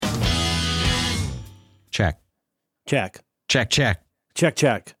Check. Check, check. Check,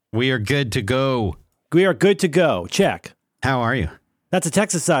 check. We are good to go. We are good to go. Check. How are you? That's a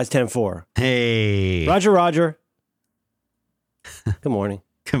Texas size 10-4. Hey. Roger, Roger. Good morning.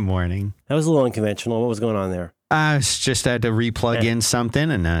 Good morning. That was a little unconventional. What was going on there? I just had to replug in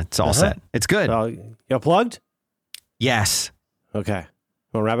something and it's all set. It's good. You plugged? Yes. Okay.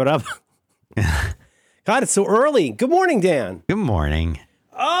 Want to wrap it up? God, it's so early. Good morning, Dan. Good morning.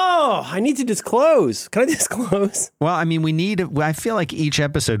 Oh, I need to disclose. Can I disclose? Well, I mean, I feel like each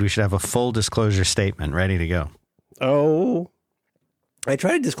episode we should have a full disclosure statement ready to go. Oh, I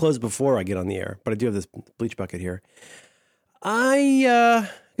try to disclose before I get on the air, but I do have this bleach bucket here. Good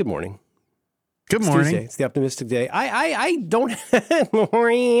morning. Good morning. Tuesday. It's the optimistic day. I don't I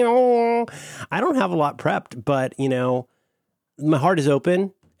don't have a lot prepped, but you know, my heart is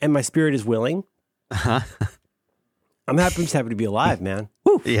open and my spirit is willing. I'm just happy to be alive, man.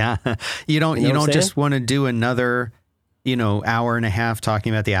 Woo. Yeah. You don't just want to do another, hour and a half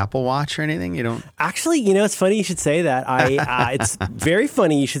talking about the Apple Watch or anything? You don't? Actually, it's funny you should say that. It's very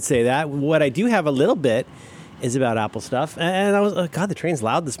funny you should say that. What I do have a little bit is about Apple stuff. And I was, God, the train's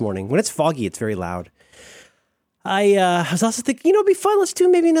loud this morning. When it's foggy, it's very loud. I was also thinking, it'd be fun. Let's do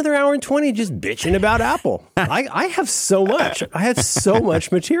maybe another hour and 20 just bitching about Apple. I have so much. I have so much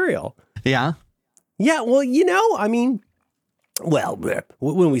material. Yeah. Yeah, well,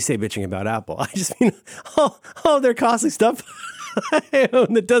 when we say bitching about Apple, I just mean, their costly stuff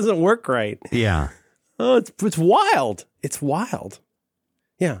that doesn't work right. Yeah. Oh, it's wild. It's wild.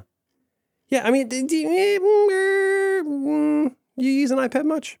 Yeah. Yeah, do you use an iPad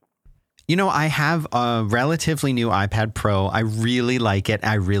much? I have a relatively new iPad Pro. I really like it.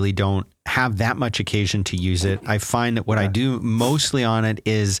 I really don't have that much occasion to use it. I find that what I do mostly on it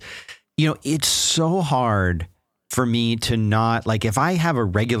is, it's so hard for me to not, like, if I have a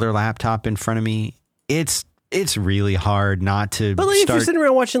regular laptop in front of me, it's really hard not to. But if you're sitting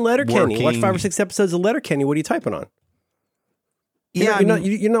around watching Letterkenny, watch 5 or 6 episodes of Letterkenny, what are you typing on?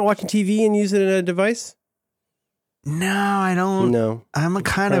 You're not watching TV and using a device? No, I don't. No, I'm a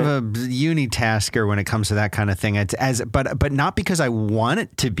kind of a unitasker when it comes to that kind of thing. But not because I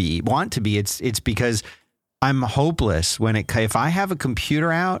want to be. It's because I'm hopeless if I have a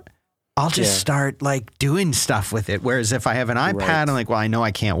computer out, I'll just start like doing stuff with it. Whereas if I have an iPad, I'm like, well, I know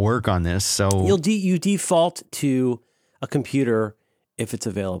I can't work on this. So you default to a computer if it's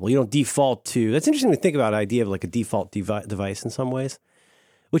available. You don't default to. That's interesting to think about. The idea of like a default device in some ways,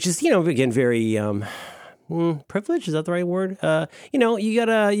 which is again very privilege. Is that the right word? You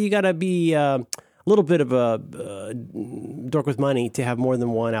gotta be a little bit of a dork with money to have more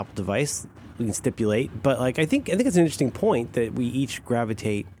than one Apple device. We can stipulate, but like I think it's an interesting point that we each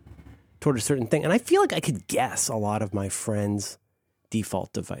gravitate toward a certain thing, and I feel like I could guess a lot of my friends'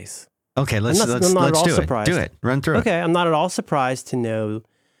 default device. Okay, let's do it. Do it. Run through it. Okay, I'm not at all surprised to know.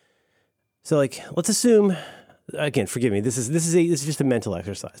 So, like, let's assume. Again, forgive me. This is just a mental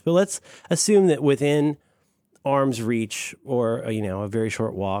exercise. But let's assume that within arm's reach or a very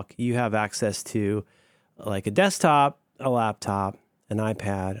short walk, you have access to like a desktop, a laptop, an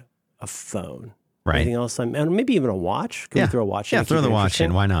iPad, a phone. Right. Anything else? And maybe even a watch. Can we throw a watch in? Yeah, throw the watch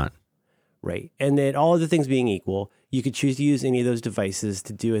in. Why not? Right. And that all other things being equal, you could choose to use any of those devices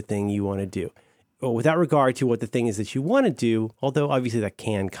to do a thing you want to do. Well, without regard to what the thing is that you want to do, although obviously that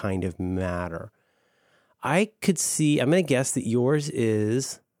can kind of matter. I'm going to guess that yours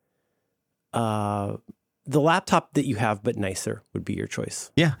is the laptop that you have, but nicer would be your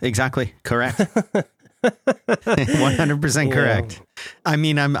choice. Yeah, exactly. Correct. 100% correct. I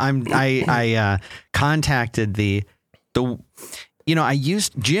mean, I contacted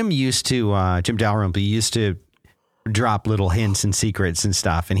Jim Dalrymple used to drop little hints and secrets and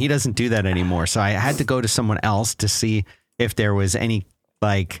stuff, and he doesn't do that anymore. So I had to go to someone else to see if there was any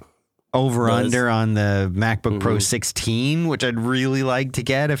like over-under on the MacBook Pro 16, which I'd really like to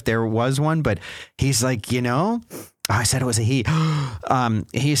get if there was one. But he's like, I said it was a he.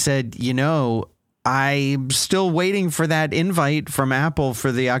 He said, I'm still waiting for that invite from Apple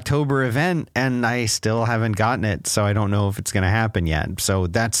for the October event, and I still haven't gotten it. So I don't know if it's going to happen yet. So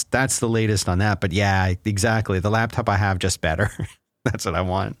that's the latest on that. But yeah, exactly. The laptop I have, just better. That's what I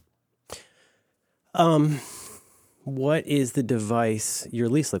want. What is the device you're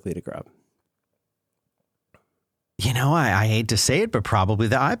least likely to grab? I hate to say it, but probably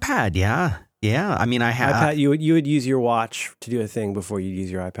the iPad. Yeah. Yeah. I mean, I have iPad. You would use your watch to do a thing before you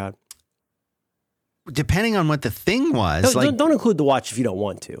use your iPad. Depending on what the thing was. Don't include the watch if you don't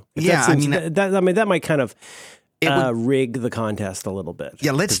want to. That might kind of rig the contest a little bit.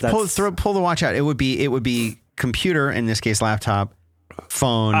 Yeah, let's pull the watch out. It would be computer, in this case laptop,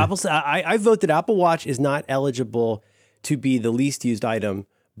 phone. I vote that Apple Watch is not eligible to be the least used item,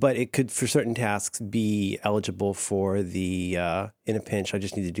 but it could, for certain tasks, be eligible for the in a pinch, I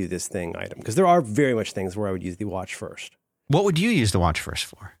just need to do this thing item. Because there are very much things where I would use the watch first. What would you use the watch first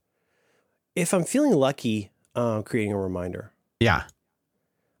for? If I'm feeling lucky, creating a reminder. Yeah.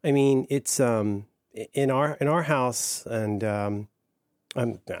 I mean, it's in our house, and I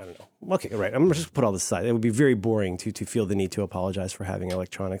don't know. Okay, right. I'm just put all this aside. It would be very boring to feel the need to apologize for having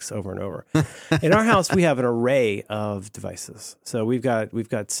electronics over and over. In our house, we have an array of devices. So we've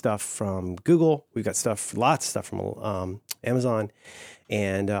got stuff from Google. We've got lots of stuff from Amazon,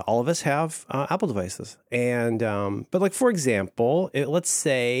 and all of us have Apple devices. And but like, for example, let's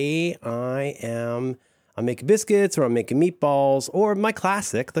say I'm making biscuits, or I'm making meatballs, or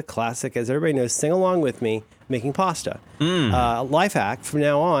the classic, as everybody knows, sing along with me, making pasta. Life hack, from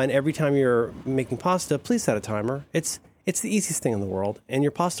now on, every time you're making pasta, please set a timer. It's the easiest thing in the world, and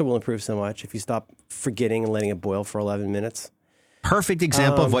your pasta will improve so much if you stop forgetting and letting it boil for 11 minutes. Perfect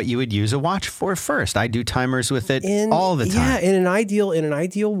example of what you would use a watch for first. I do timers with it all the time. Yeah, in an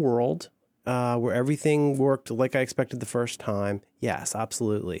ideal world, where everything worked like I expected the first time, yes,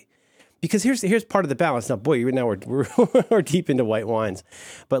 absolutely. Because here's part of the balance. Now, boy, we're deep into white wines,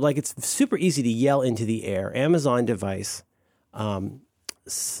 but like, it's super easy to yell into the air. Amazon device,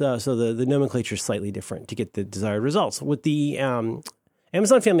 so the nomenclature is slightly different to get the desired results. With the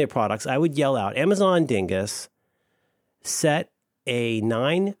Amazon family of products, I would yell out, Amazon Dingus, set a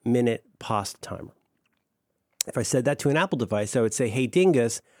 9-minute pasta timer. If I said that to an Apple device, I would say, hey,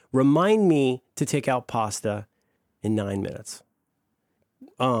 Dingus, remind me to take out pasta in 9 minutes.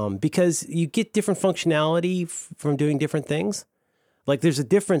 Because you get different functionality from doing different things. Like, there's a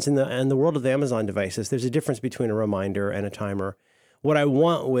difference in the world of the Amazon devices. There's a difference between a reminder and a timer. What I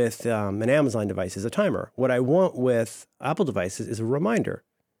want with an Amazon device is a timer. What I want with Apple devices is a reminder.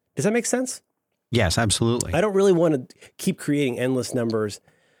 Does that make sense? Yes, absolutely. I don't really want to keep creating endless numbers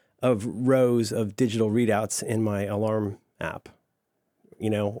of rows of digital readouts in my alarm app,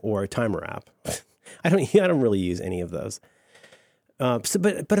 or a timer app. I don't really use any of those.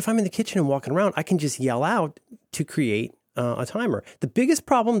 But if I'm in the kitchen and walking around, I can just yell out to create a timer. The biggest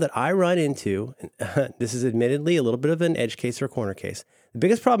problem that I run into, this is admittedly a little bit of an edge case or a corner case. The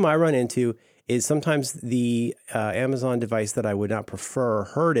biggest problem I run into is sometimes the Amazon device that I would not prefer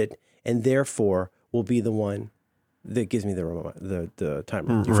heard it, and therefore will be the one that gives me the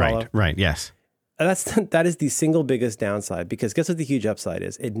timer. You follow? Right, yes. That is the single biggest downside, because guess what the huge upside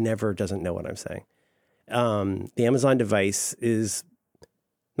is? It never doesn't know what I'm saying. The Amazon device is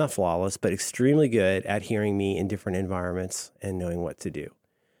not flawless, but extremely good at hearing me in different environments and knowing what to do.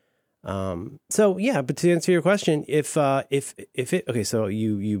 So yeah, but to answer your question, if it, okay, so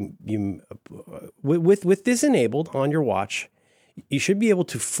you with this enabled on your watch, you should be able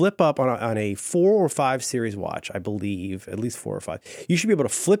to flip up on a 4 or 5 series watch, I believe, at least 4 or 5. You should be able to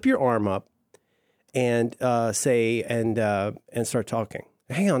flip your arm up and say and start talking.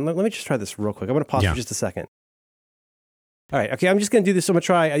 Hang on, let me just try this real quick. I'm going to pause for just a second. All right, okay, I'm just going to do this. I'm going to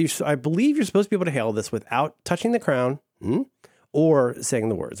try. I believe you're supposed to be able to hail this without touching the crown or saying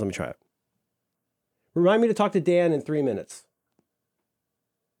the words. Let me try it. Remind me to talk to Dan in 3 minutes.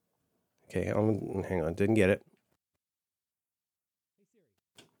 Okay, hang on, didn't get it.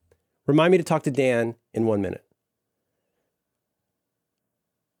 Remind me to talk to Dan in 1 minute.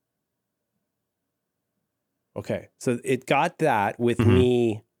 Okay, so it got that with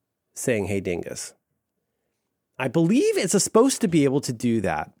me saying, hey, Dingus. I believe it's supposed to be able to do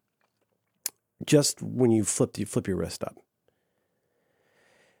that just when you flip your wrist up.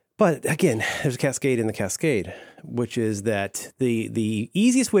 But again, there's a cascade in the cascade, which is that the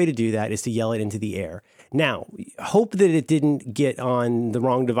easiest way to do that is to yell it into the air. Now, hope that it didn't get on the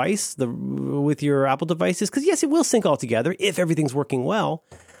wrong device with your Apple devices, because yes, it will sync all together if everything's working well.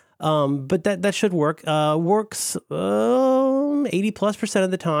 But that should work. Works 80+%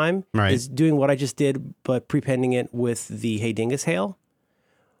 of the time. Right. Is doing what I just did, but prepending it with the Hey Dingus hail.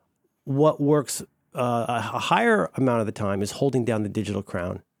 What works a higher amount of the time is holding down the digital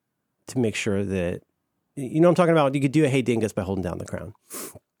crown to make sure that, what I'm talking about. You could do a Hey Dingus by holding down the crown.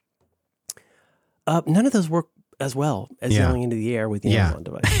 None of those work as well as yelling into the air with the Amazon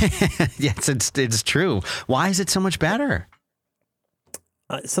device. Yes, it's true. Why is it so much better?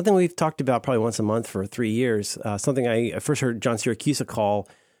 Something we've talked about probably once a month for 3 years. Something I first heard John Siracusa call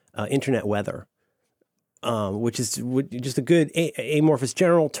internet weather, which is just a good amorphous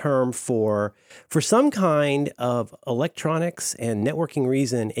general term for some kind of electronics and networking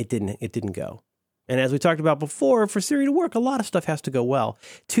reason. It didn't go. And as we talked about before, for Siri to work, a lot of stuff has to go well.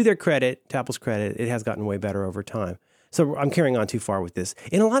 To their credit, to Apple's credit, it has gotten way better over time. So I'm carrying on too far with this.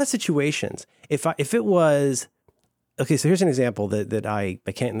 In a lot of situations, if it was, okay, so here's an example that I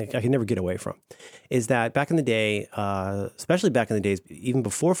can never get away from, is that back in the day, especially back in the days, even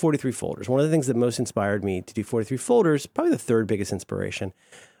before 43 folders, one of the things that most inspired me to do 43 folders, probably the third biggest inspiration,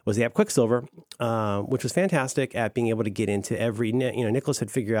 was the app Quicksilver, which was fantastic at being able to get into every, Nicholas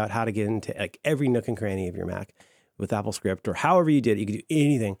had figured out how to get into like every nook and cranny of your Mac with AppleScript, or however you did it, you could do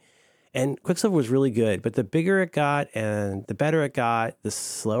anything. And Quicksilver was really good, but the bigger it got and the better it got, the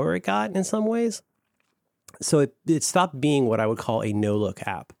slower it got in some ways. So it stopped being what I would call a no-look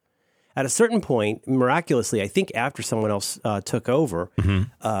app. At a certain point, miraculously, I think after someone else took over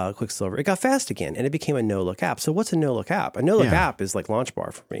Quicksilver, it got fast again, and it became a no-look app. So what's a no-look app? A no-look app is like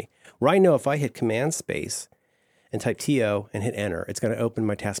LaunchBar for me, where I know if I hit Command Space and type TO and hit Enter, it's going to open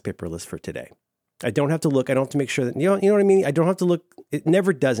my task paper list for today. I don't have to look. I don't have to make sure that, you know what I mean? I don't have to look. It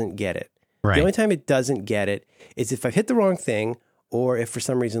never doesn't get it. Right. The only time it doesn't get it is if I've hit the wrong thing, or if for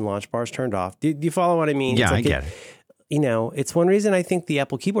some reason LaunchBar is turned off. Do you follow what I mean? Yeah, I get it. It's one reason I think the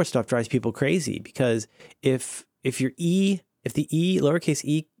Apple keyboard stuff drives people crazy, because if the lowercase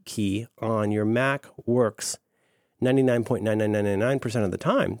e key on your Mac works 99.99999% of the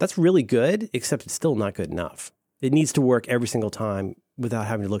time, that's really good, except it's still not good enough. It needs to work every single time without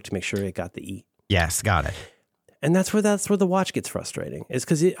having to look to make sure it got the E. Yes, got it. And that's where the watch gets frustrating, is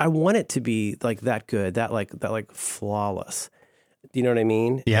because I want it to be like that good, that flawless. Do you know what I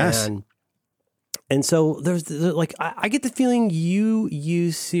mean? Yes. And so there's like, I get the feeling you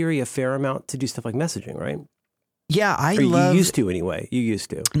use Siri a fair amount to do stuff like messaging, right? Yeah, You used to anyway. You used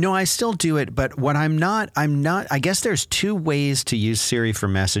to. No, I still do it, but what I'm not, I guess there's two ways to use Siri for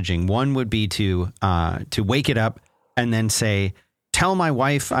messaging. One would be to wake it up and then say, tell my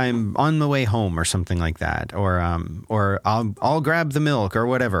wife I'm on the way home, or something like that, or I'll grab the milk or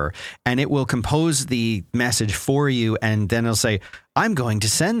whatever, and it will compose the message for you, and then it'll say, I'm going to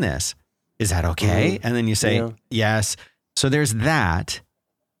send this. Is that okay? And then you say yes. So there's that.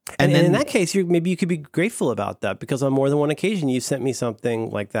 And then in that case, maybe you could be grateful about that, because on more than one occasion you sent me something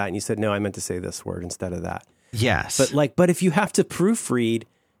like that and you said, no, I meant to say this word instead of that. Yes. But if you have to proofread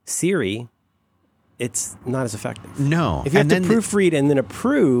Siri, it's not as effective. No. If you have to proofread and then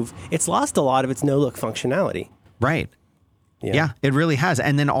approve, it's lost a lot of its no-look functionality. Right. Yeah, it really has.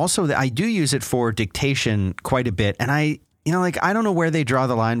 And then also I do use it for dictation quite a bit. And I don't know where they draw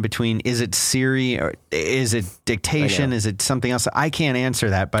the line between, is it Siri or is it dictation? Is it something else? I can't answer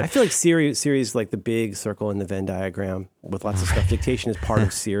that, but I feel like Siri is like the big circle in the Venn diagram with lots of stuff. Dictation is part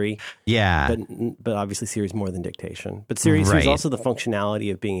of Siri. Yeah. But obviously Siri is more than dictation. But Siri is also the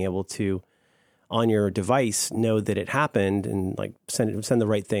functionality of being able to, on your device, know that it happened and like send the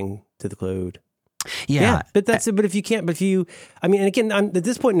right thing to the cloud. Yeah. But that's it. But if you can't, and again, I'm at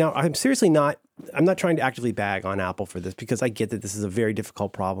this point now, I'm not trying to actively bag on Apple for this, because I get that this is a very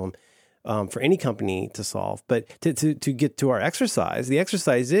difficult problem for any company to solve. But to get to our exercise, the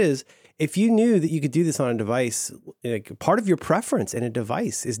exercise is, if you knew that you could do this on a device, like part of your preference in a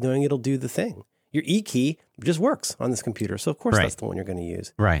device is knowing it'll do the thing. Your E key just works on this computer, so of course that's the one you're going to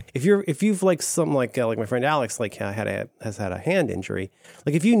use. Right. If you've like my friend Alex has had a hand injury,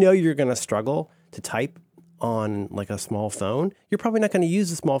 like if you know you're going to struggle to type on like a small phone, you're probably not going to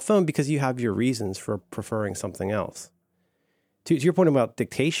use a small phone because you have your reasons for preferring something else. To your point about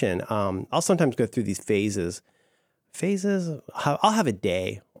dictation, I'll sometimes go through these phases. I'll have a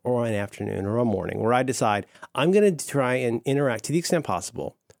day or an afternoon or a morning where I decide I'm going to try and interact to the extent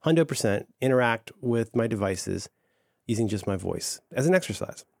possible, 100% interact with my devices using just my voice as an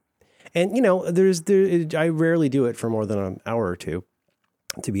exercise. And, I rarely do it for more than an hour or two,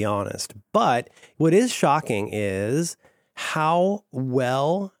 to be honest. But what is shocking is how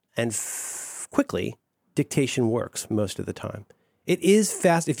well and quickly dictation works most of the time. It is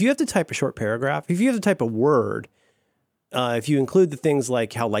fast. If you have to type a short paragraph, if you have to type a word, if you include the things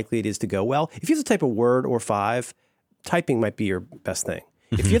like how likely it is to go well, if you have to type a word or 5, typing might be your best thing.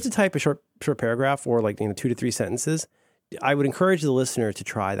 If you have to type a short paragraph or 2 to 3 sentences, I would encourage the listener to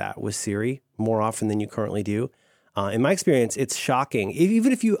try that with Siri more often than you currently do. In my experience, it's shocking.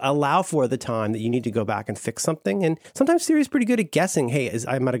 Even if you allow for the time that you need to go back and fix something, and sometimes Siri is pretty good at guessing, hey,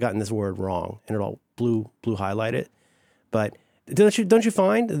 I might have gotten this word wrong, and it'll blue highlight it. But don't you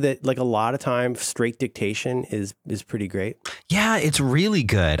find that like a lot of time straight dictation is pretty great? Yeah, it's really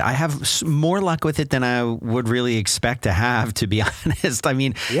good. I have more luck with it than I would really expect to have, to be honest. I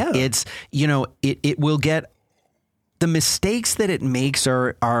mean, it's, it will get, the mistakes that it makes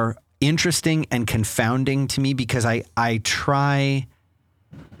are interesting and confounding to me, because I try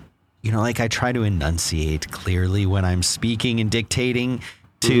to enunciate clearly when I'm speaking and dictating,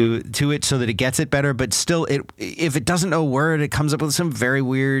 to it so that it gets it better. But still, if it doesn't know a word, it comes up with some very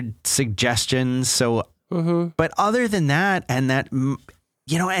weird suggestions. So, but other than that, and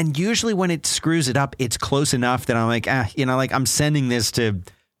usually when it screws it up, it's close enough that I'm like, I'm sending this to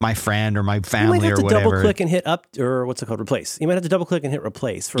my friend or my family or whatever. You might have to double click and hit up, or what's it called? Replace. You might have to double click and hit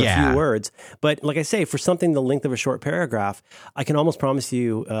replace for a few words. But like I say, for something the length of a short paragraph, I can almost promise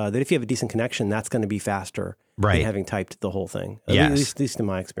you that if you have a decent connection, that's going to be faster than having typed the whole thing. At least in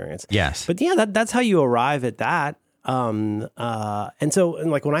my experience. Yes. But yeah, that's how you arrive at that. And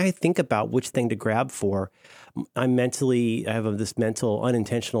like when I think about which thing to grab for, I have this mental,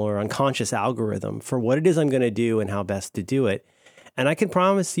 unintentional or unconscious algorithm for what it is I'm going to do and how best to do it. And I can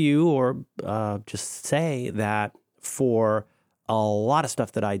promise you, or just say that for a lot of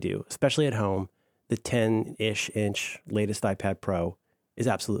stuff that I do, especially at home, the 10-ish inch latest iPad Pro is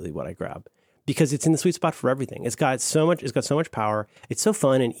absolutely what I grab, because it's in the sweet spot for everything. It's got so much power. It's so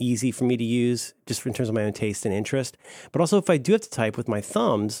fun and easy for me to use, just in terms of my own taste and interest. But also, if I do have to type with my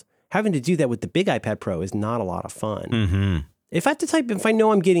thumbs, having to do that with the big iPad Pro is not a lot of fun. Mm-hmm. If I have to type, if I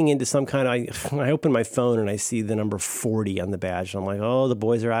know I'm getting into some kind of, I open my phone and I see the number 40 on the badge, and I'm like, oh, the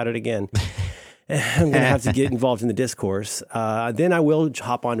boys are at it again. I'm going to have to get involved in the discourse. Then I will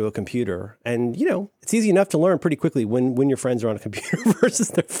hop onto a computer. And, it's easy enough to learn pretty quickly when your friends are on a computer versus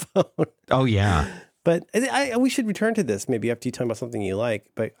their phone. Oh, yeah. But we should return to this maybe after you talk about something you like.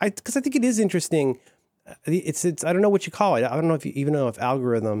 But because I think it is interesting. It's I don't know what you call it. I don't know if you even know if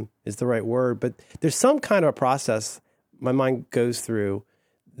algorithm is the right word, but there's some kind of a process my mind goes through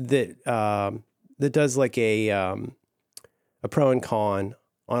that does like a pro and con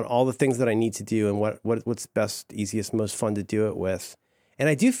on all the things that I need to do and what's best, easiest, most fun to do it with. And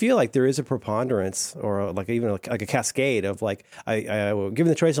I do feel like there is a preponderance, or like even like a cascade of like, I will, given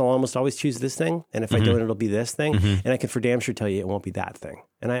the choice, I'll almost always choose this thing. And if I don't, it'll be this thing. And I can for damn sure tell you it won't be that thing.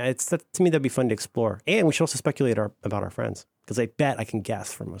 And to me, that'd be fun to explore. And we should also speculate about our friends, because I bet I can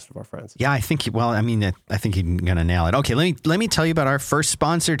guess for most of our friends. Yeah, I think you're going to nail it. Okay, let me tell you about our first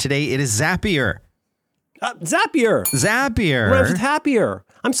sponsor today. It is Zapier. Zapier. Rhymes with happier.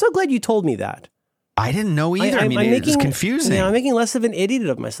 I'm so glad you told me that. I didn't know either. It's confusing. I'm making less of an idiot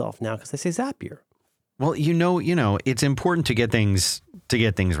of myself now because I say Zapier. Well, it's important to get things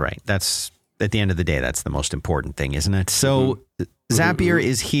right. That's, at the end of the day, that's the most important thing, isn't it? So Zapier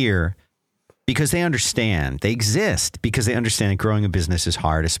is here because they understand. They exist because they understand that growing a business is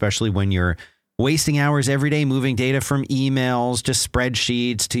hard, especially when you're wasting hours every day moving data from emails to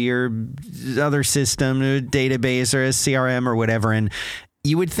spreadsheets to your other system, a database or a CRM or whatever. And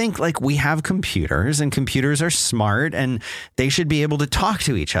you would think, like, we have computers and computers are smart and they should be able to talk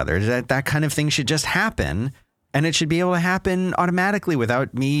to each other. That kind of thing should just happen, and it should be able to happen automatically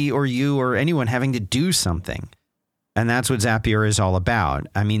without me or you or anyone having to do something. And that's what Zapier is all about.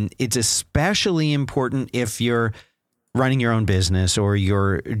 I mean, it's especially important if you're running your own business or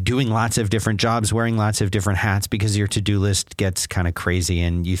you're doing lots of different jobs, wearing lots of different hats, because your to-do list gets kind of crazy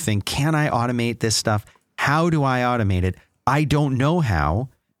and you think, can I automate this stuff? How do I automate it? I don't know how,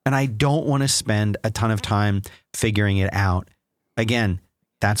 and I don't want to spend a ton of time figuring it out. Again,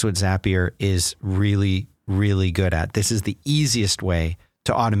 that's what Zapier is really, really good at. This is the easiest way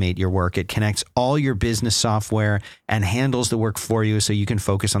to automate your work. It connects all your business software and handles the work for you so you can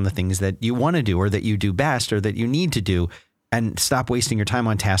focus on the things that you want to do or that you do best or that you need to do, and stop wasting your time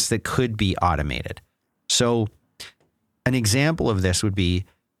on tasks that could be automated. So an example of this would be,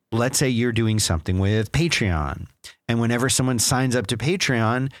 let's say you're doing something with Patreon, and whenever someone signs up to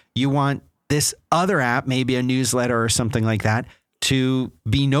Patreon, you want this other app, maybe a newsletter or something like that, to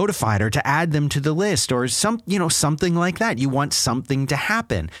be notified or to add them to the list or something like that. You want something to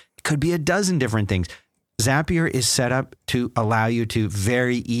happen. It could be a dozen different things. Zapier is set up to allow you to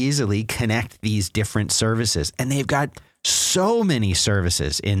very easily connect these different services, and they've got so many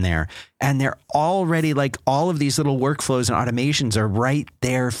services in there, and they're already, like, all of these little workflows and automations are right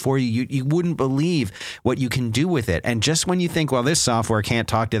there for you. You wouldn't believe what you can do with it. And just when you think, well, this software can't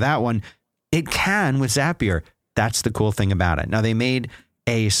talk to that one, it can with Zapier. That's the cool thing about it. Now, they made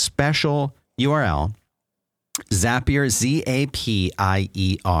a special URL, Zapier,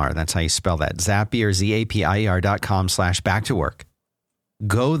 Zapier. That's how you spell that. Zapier, Zapier.com/back-to-work.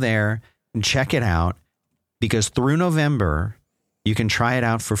 Go there and check it out, because through November, you can try it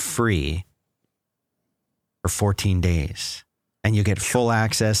out for free for 14 days. And you get full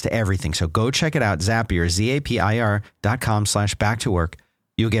access to everything. So go check it out, Zapier, Zapier.com/back-to-work.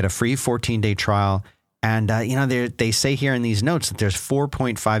 You'll get a free 14-day trial. And, they say here in these notes that there's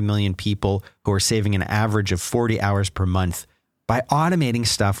 4.5 million people who are saving an average of 40 hours per month by automating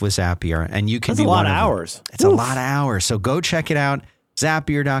stuff with Zapier. And you can be one of them. That's a lot of hours. It's a lot of hours. So go check it out.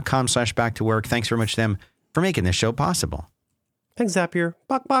 Zapier.com/back to work. Thanks very much to them for making this show possible. Thanks, Zapier.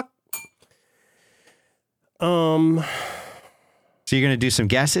 Bok, bok. So you're going to do some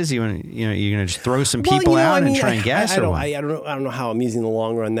guesses? You're going to just throw some people out and try and guess? I don't know how amusing in the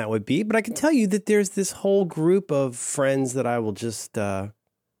long run that would be, but I can tell you that there's this whole group of friends that I will just, I'll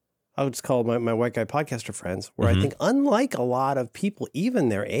just call my white guy podcaster friends, where I think unlike a lot of people, even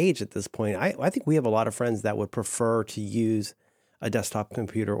their age at this point, I think we have a lot of friends that would prefer to use a desktop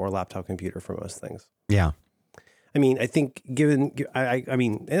computer or laptop computer for most things. Yeah. I mean, I think I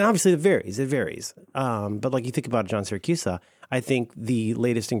mean, and obviously it varies. But like you think about John Siracusa, I think the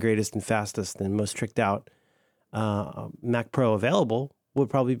latest and greatest and fastest and most tricked out Mac Pro available would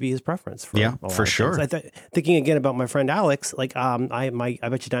probably be his preference. For sure. Thinking again about my friend Alex, like I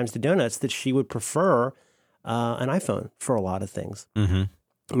bet you dimes to donuts that she would prefer an iPhone for a lot of things. Mm-hmm.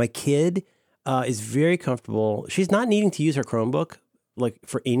 My kid is very comfortable. She's not needing to use her Chromebook like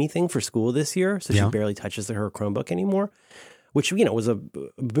for anything for school this year, so she barely touches her Chromebook anymore, which was a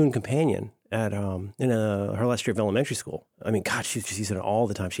boon companion at her last year of elementary school. I mean, God, she was just using it all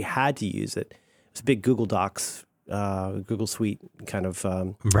the time. She had to use it. It was a big Google Docs, Google Suite kind of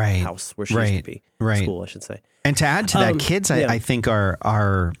house where she used to be. School, I should say. And to add to that, kids, I think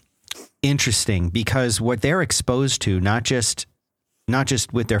are interesting because what they're exposed to, not just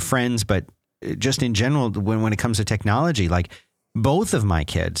with their friends, but just in general, when it comes to technology, like both of my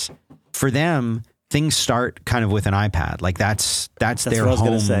kids, for them, things start kind of with an iPad. Like that's their home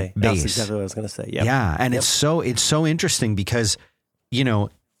base. That's exactly what I was going to say. Yep. Yeah. And it's so interesting because, we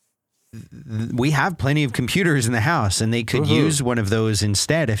have plenty of computers in the house and they could use one of those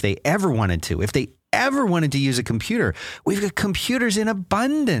instead if they ever wanted to. If they ever wanted to use a computer, we've got computers in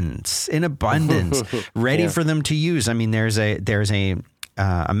abundance, ready for them to use. I mean, there's a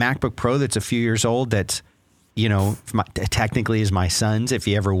MacBook Pro that's a few years old that, technically is my son's if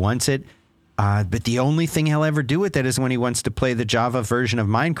he ever wants it. But the only thing he'll ever do with it is when he wants to play the Java version of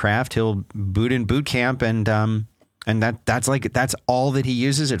Minecraft, he'll boot in Boot Camp and that's all that he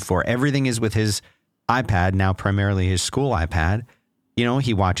uses it for. Everything is with his iPad, now primarily his school iPad.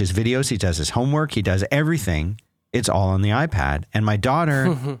 He watches videos, he does his homework, he does everything. It's all on the iPad. And my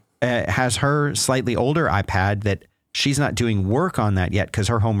daughter has her slightly older iPad that she's not doing work on that yet because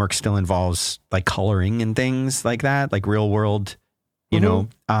her homework still involves like coloring and things like that, like real world, but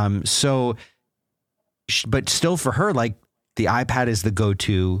still for her, like the iPad is the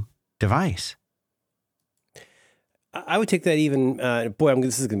go-to device. I would take that even,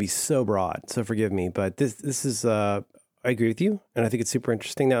 this is going to be so broad, so forgive me, but this is, I agree with you, and I think it's super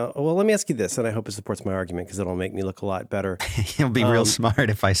interesting. Now, well, let me ask you this, and I hope it supports my argument because it'll make me look a lot better. You'll be real smart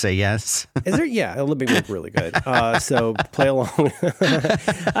if I say yes. Is there? Yeah, it'll make me look really good. So play along.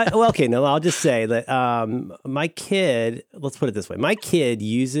 No, I'll just say that my kid, let's put it this way. My kid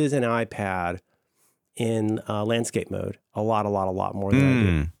uses an iPad in landscape mode a lot more than I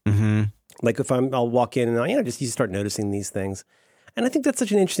do. Mm-hmm. Like if I'll walk in and you start noticing these things. And I think that's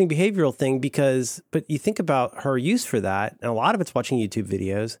such an interesting behavioral thing but you think about her use for that, and a lot of it's watching YouTube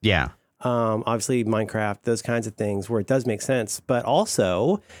videos. Yeah. Obviously Minecraft, those kinds of things where it does make sense. But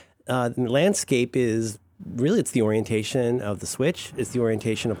also, landscape is really, it's the orientation of the Switch. It's the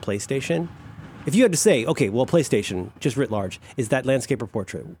orientation of PlayStation. If you had to say, okay, well, PlayStation, just writ large, is that landscape or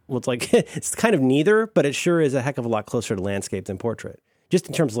portrait? Well, it's like, it's kind of neither, but it sure is a heck of a lot closer to landscape than portrait. Just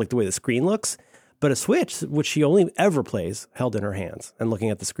in terms of like the way the screen looks. But a Switch, which she only ever plays held in her hands and looking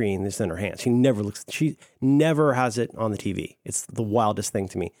at the screen, is in her hands. She never has it on the TV. It's the wildest thing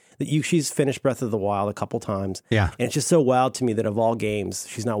to me. She's finished Breath of the Wild a couple times. Yeah. And it's just so wild to me that of all games,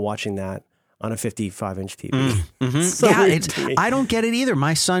 she's not watching that on a 55-inch TV. Mm-hmm. So I don't get it either.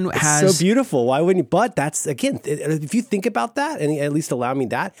 My son has... so beautiful. Why wouldn't you? But that's, again, if you think about that and at least allow me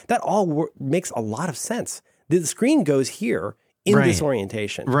that all makes a lot of sense. The screen goes here in this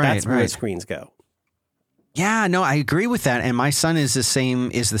orientation. That's where the screens go. Yeah, no, I agree with that. And my son is the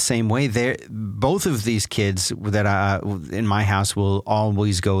same way. Both of these kids that in my house will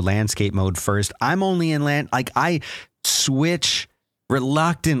always go landscape mode first. I'm only in I switch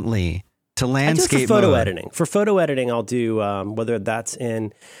reluctantly to landscape for photo mode. editing. For photo editing, I'll do whether that's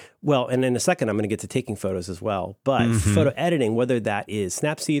in. Well, and in a second, I'm going to get to taking photos as well. But photo editing, whether that is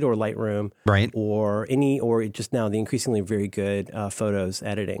Snapseed or Lightroom, right, or just now the increasingly very good Photos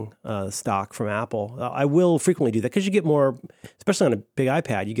editing stock from Apple, I will frequently do that because you get more, especially on a big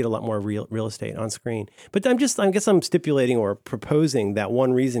iPad, you get a lot more real estate on screen. But I guess I'm stipulating or proposing that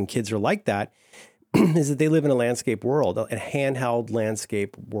one reason kids are like that is that they live in a landscape world, a handheld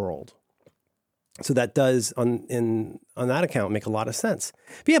landscape world. So that does on that account make a lot of sense.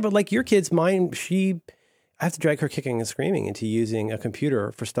 But yeah, but like your kid's, I I have to drag her kicking and screaming into using a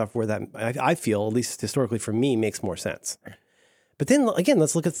computer for stuff where that I feel, at least historically for me, makes more sense. But then again,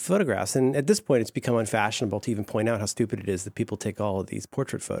 let's look at the photographs. And at this point, it's become unfashionable to even point out how stupid it is that people take all of these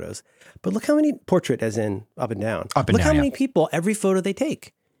portrait photos. But look how many portrait, as in up and down. Look how many people, every photo they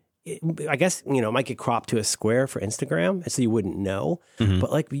take. I guess, it might get cropped to a square for Instagram, so you wouldn't know. Mm-hmm.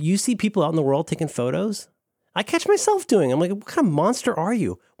 But like you see people out in the world taking photos. I catch myself doing. I'm like, what kind of monster are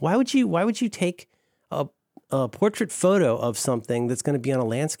you? Why would you take a portrait photo of something that's going to be on a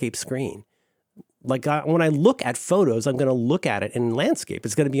landscape screen? Like when I look at photos, I'm going to look at it in landscape.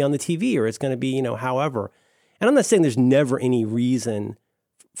 It's going to be on the TV or it's going to be, however. And I'm not saying there's never any reason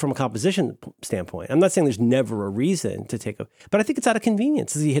from a composition standpoint. I'm not saying there's never a reason to take but I think it's out of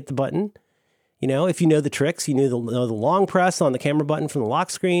convenience as you hit the button. If you know the tricks, know the long press on the camera button from the lock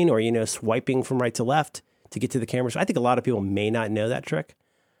screen or, swiping from right to left to get to the camera. So I think a lot of people may not know that trick.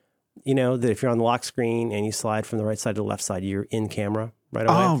 That if you're on the lock screen and you slide from the right side to the left side, you're in camera right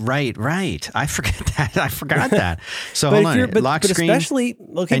away. Oh, right. I forgot that. So hold on. Lock screen. Especially,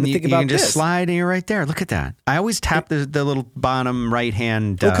 okay, and but think you about can just this. slide and you're right there. Look at that. I always tap the little bottom right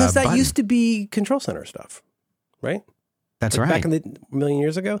hand because that button. used to be control center stuff, right? That's right. Back in the million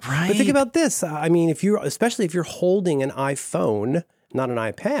years ago. Right. But think about this. I mean, especially if you're holding an iPhone, not an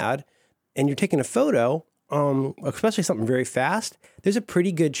iPad, and you're taking a photo, especially something very fast, there's a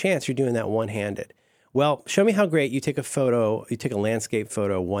pretty good chance you're doing that one-handed. Well, show me how great you take a landscape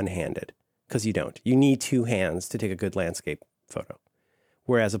photo one-handed, because you don't. You need two hands to take a good landscape photo.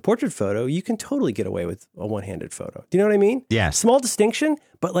 Whereas a portrait photo, you can totally get away with a one-handed photo. Do you know what I mean? Yes. Small distinction,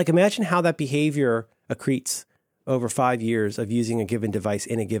 but like imagine how that behavior accretes over 5 years of using a given device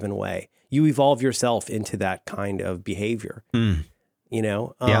in a given way. You evolve yourself into that kind of behavior. Mm.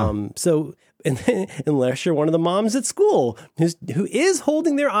 Yeah. So unless you're one of the moms at school who is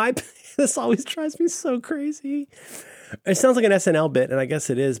holding their iPad, this always drives me so crazy. It sounds like an SNL bit, and I guess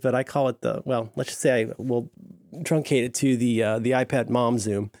it is, but I call it let's just say I will truncate it to the iPad mom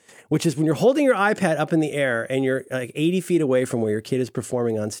zoom, which is when you're holding your iPad up in the air and you're like 80 feet away from where your kid is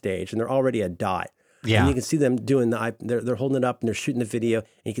performing on stage, and they're already a dot. Yeah. And you can see them doing they're holding it up and they're shooting the video, and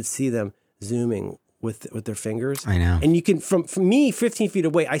you can see them zooming with their fingers. I know. And you can, from me, 15 feet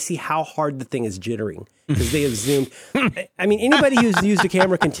away, I see how hard the thing is jittering because they have zoomed. I mean, anybody who's used a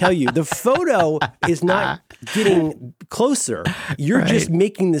camera can tell you the photo is not getting closer. You're just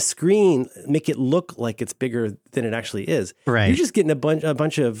making the screen make it look like it's bigger than it actually is. Right. You're just getting a bunch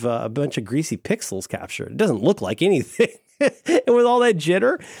of greasy pixels captured. It doesn't look like anything. And with all that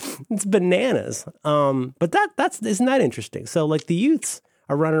jitter, it's bananas. But isn't that interesting? So like the youths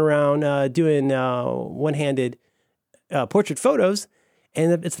are running around doing one-handed portrait photos,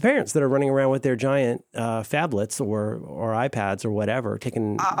 and it's the parents that are running around with their giant phablets or iPads or whatever,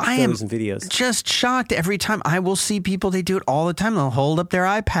 taking photos and videos. Just shocked every time I will see people. They do it all the time. They'll hold up their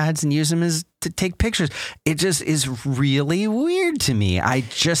iPads and use them to take pictures. It just is really weird to me.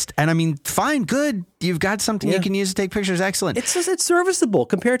 Fine, good. You've got something you can use to take pictures. Excellent. It's serviceable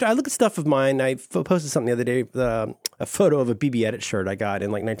compared to, I look at stuff of mine. I posted something the other day, a photo of a BB Edit shirt I got in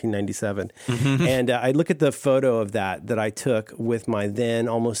like 1997. Mm-hmm. And I look at the photo of that I took with my then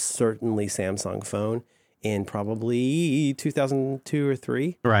almost certainly Samsung phone in probably 2002 or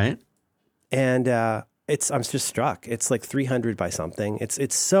 3. Right. And I'm just struck. It's like 300 by something.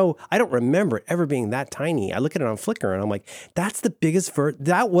 It's so, I don't remember it ever being that tiny. I look at it on Flickr and I'm like, that's the biggest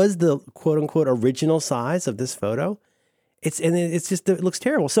that was the quote unquote original size of this photo. It looks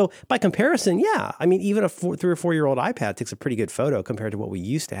terrible. So by comparison, yeah, I mean, even a 3 or 4 year old iPad takes a pretty good photo compared to what we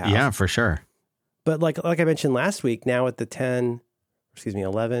used to have. Yeah, for sure. But like I mentioned last week, now with the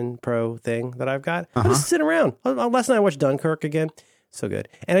 11 Pro thing that I've got, I just sit around. Last night I watched Dunkirk again. So good.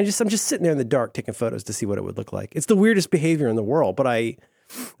 And I'm just sitting there in the dark taking photos to see what it would look like. It's the weirdest behavior in the world, but I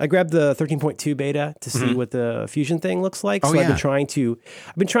grabbed the 13.2 beta to see what the Fusion thing looks like. So I've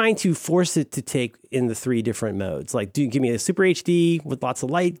been trying to force it to take in the 3 different modes. Like, give me a Super HD with lots of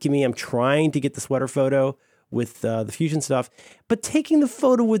light. I'm trying to get the sweater photo with the Fusion stuff. But taking the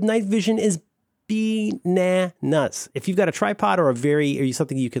photo with night vision is nuts. If you've got a tripod or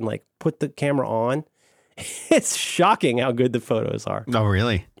something you can like put the camera on, it's shocking how good the photos are. Oh,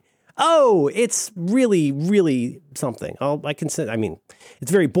 really? Oh, it's really, really something.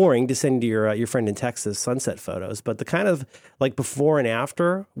 It's very boring to send to your friend in Texas sunset photos, but the kind of like before and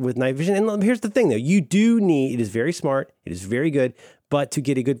after with night vision. And here's the thing, though: it is very smart, it is very good, but to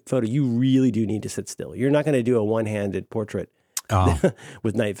get a good photo, you really do need to sit still. You're not going to do a one-handed portrait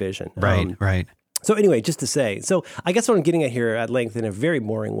with night vision. Right. So anyway, just to say, I guess what I'm getting at here at length in a very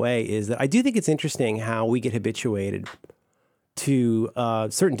boring way is that I do think it's interesting how we get habituated to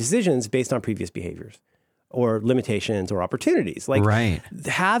certain decisions based on previous behaviors. or limitations or opportunities. Like right.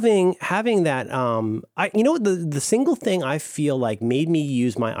 having that, the single thing I feel like made me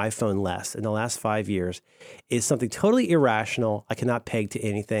use my iPhone less in the last 5 years is something totally irrational. I cannot peg to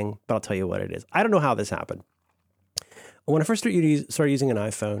anything, but I'll tell you what it is. I don't know how this happened. When I first started using an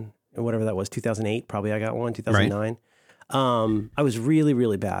iPhone, whatever that was, 2008, probably I got one, 2009. Right. I was really,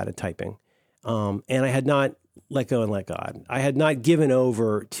 really bad at typing. And I had not let go and let God. I had not given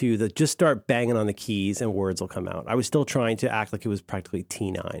over to the just start banging on the keys and words will come out. I was still trying to act like it was practically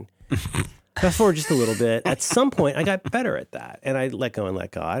T9. Fast forward just a little bit. At some point, I got better at that. And I let go and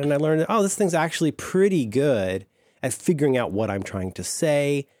let God. And I learned that, this thing's actually pretty good at figuring out what I'm trying to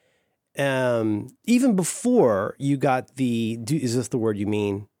say. Even before you got is this the word you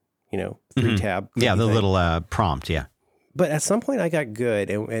mean? 3-tab. Yeah, the little prompt, yeah. But at some point I got good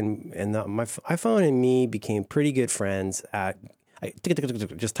and my iPhone and me became pretty good friends at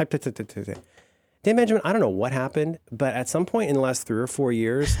just type. Dan Benjamin, I don't know what happened, but at some point in the last 3 or 4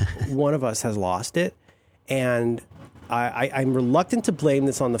 years, one of us has lost it. And I'm reluctant to blame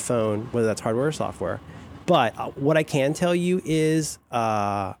this on the phone, whether that's hardware or software. But what I can tell you is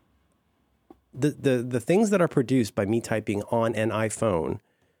the things that are produced by me typing on an iPhone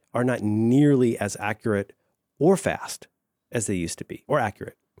are not nearly as accurate or fast as they used to be, or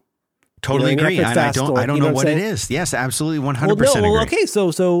accurate. Totally agree. I don't know what it is. Yes, absolutely, 100% agree. Okay,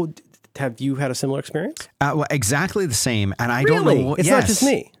 so have you had a similar experience? Well, exactly the same, and I really? don't know. It's not just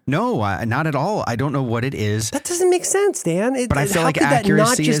me. No, not at all. I don't know what it is. That doesn't make sense, Dan. But I feel like accuracy accuracy that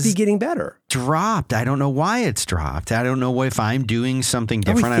not just is be getting better. Dropped. I don't know why it's dropped. I don't know if I'm doing something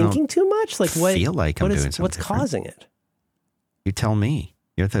different. Are we thinking too much? Like what? Feel like I'm doing something what's different. causing it? You tell me.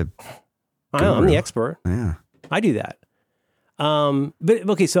 You're the. I'm the expert. Yeah, I do that. But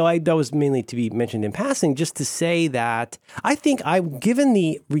okay, so that was mainly to be mentioned in passing, just to say that I think given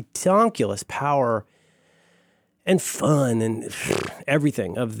the ridiculous power and fun and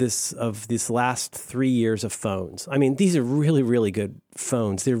everything of this last 3 years of phones. I mean, these are really, really good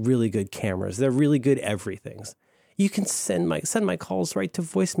phones. They're really good cameras. They're really good everythings. You can send my calls right to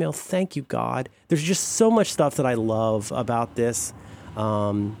voicemail. Thank you, God. There's just so much stuff that I love about this.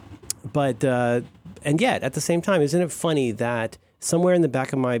 And yet, at the same time, isn't it funny that somewhere in the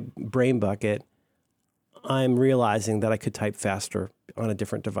back of my brain bucket, I'm realizing that I could type faster on a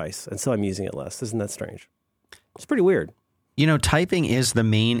different device, and so I'm using it less. Isn't that strange? It's pretty weird. Typing is the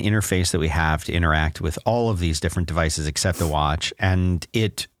main interface that we have to interact with all of these different devices except the watch. And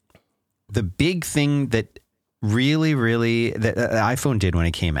the big thing that really, really, that the iPhone did when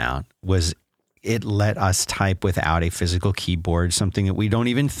it came out was it let us type without a physical keyboard, something that we don't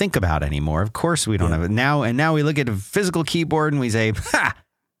even think about anymore. Of course we don't have it now. And now we look at a physical keyboard and we say,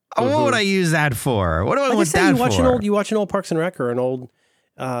 what would I use that for? What do I want that for? You watch an old Parks and Rec or an old,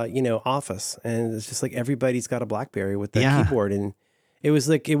 Office, and it's just like everybody's got a BlackBerry with that keyboard. And it was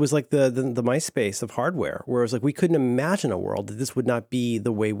like the MySpace of hardware, where it was like we couldn't imagine a world that this would not be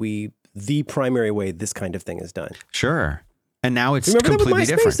the primary way this kind of thing is done. Sure. And now it's completely completely that with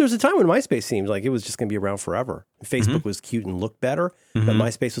MySpace, different. There was a time when MySpace seemed like it was just going to be around forever. Facebook was cute and looked better, but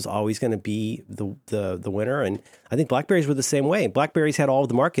MySpace was always going to be the winner. And I think BlackBerries were the same way. BlackBerries had all of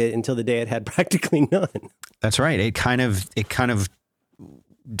the market until the day it had practically none. That's right. It kind of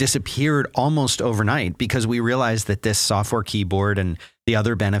disappeared almost overnight because we realized that this software keyboard and the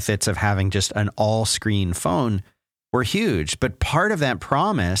other benefits of having just an all-screen phone were huge. But part of that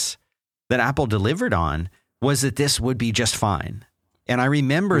promise that Apple delivered on was that this would be just fine. And I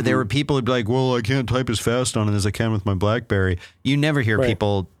remember there were people who'd be like, well, I can't type as fast on it as I can with my BlackBerry. You never hear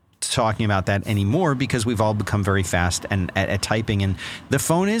people talking about that anymore because we've all become very fast and at typing. And the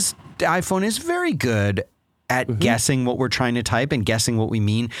iPhone is very good at guessing what we're trying to type and guessing what we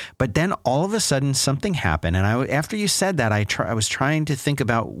mean. But then all of a sudden something happened. And after you said that, I was trying to think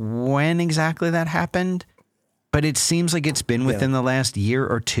about when exactly that happened. But it seems like it's been within the last year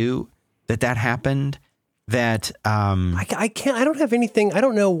or two that happened. That I don't have anything. I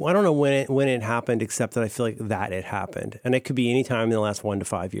don't know when it happened, except that I feel like that it happened, and it could be any time in the last 1 to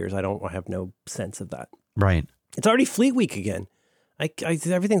 5 years. I have no sense of that. Right. It's already Fleet Week again.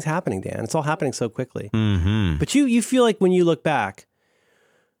 Everything's happening, Dan. It's all happening so quickly. Mm-hmm. But you feel like when you look back,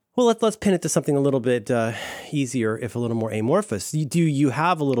 well, let's pin it to something a little bit easier, if a little more amorphous. You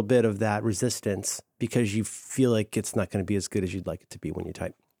have a little bit of that resistance because you feel like it's not going to be as good as you'd like it to be when you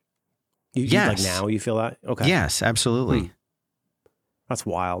type. Yes. Like now you feel that? Okay. Yes, absolutely. That's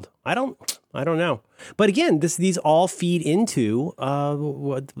wild. I don't know. But again, these all feed into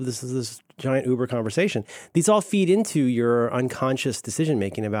this giant Uber conversation. These all feed into your unconscious decision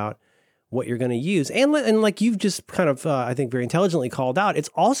making about what you're going to use. And like you've just kind of, I think very intelligently called out, it's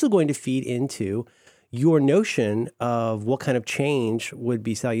also going to feed into your notion of what kind of change would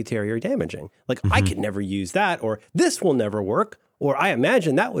be salutary or damaging. Like, I could never use that, or this will never work, or I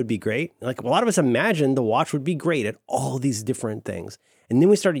imagine that would be great. Like, a lot of us imagined the watch would be great at all these different things. And then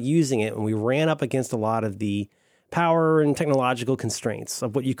we started using it, and we ran up against a lot of the power and technological constraints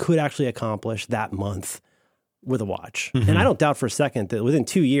of what you could actually accomplish that month with a watch. And I don't doubt for a second that within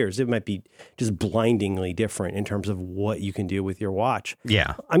 2 years, it might be just blindingly different in terms of what you can do with your watch.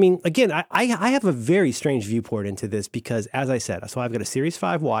 Yeah. I mean, again, I have a very strange viewport into this because, as I said, so I've got a Series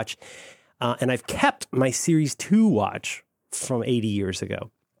 5 watch, and I've kept my Series 2 watch from 80 years ago.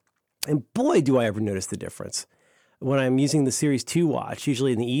 And boy, do I ever notice the difference. When I'm using the Series 2 watch,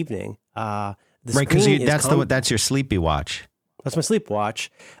 usually in the evening, right, because that's your sleepy watch. That's my sleep watch,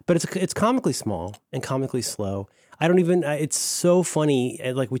 but it's comically small and comically slow. I don't even. It's so funny.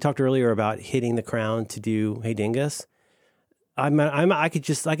 Like we talked earlier about hitting the crown to do Hey Dingus. I could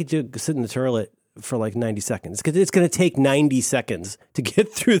just sit in the turlet for like 90 seconds. It's going to take 90 seconds to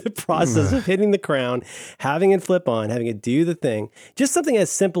get through the process of hitting the crown, having it flip on, having it do the thing. Just something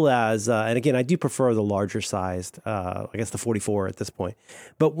as simple as, and again, I do prefer the larger sized. I guess the 44 at this point.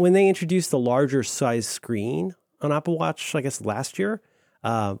 But when they introduced the larger size screen on Apple Watch, I guess last year,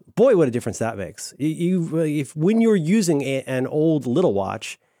 boy, what a difference that makes. When you're using an old little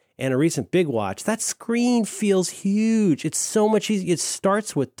watch and a recent big watch, that screen feels huge. It's so much easier. It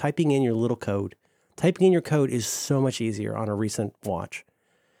starts with typing in your little code. Typing in your code is so much easier on a recent watch.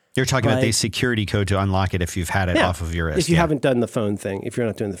 You're talking about the security code to unlock it if you've had it off of your wrist. If you haven't done the phone thing, if you're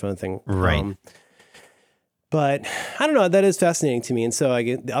not doing the phone thing. Right. But I don't know, that is fascinating to me. And so I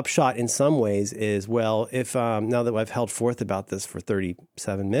get the upshot in some ways is, well, if now that I've held forth about this for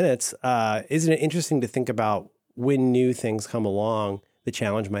 37 minutes, isn't it interesting to think about when new things come along that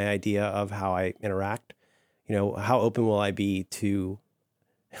challenge my idea of how I interact? You know, how open will I be to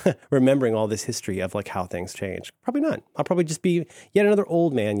remembering all this history of like how things change? Probably not. I'll probably just be yet another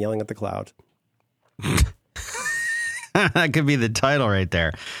old man yelling at the clouds. That could be the title right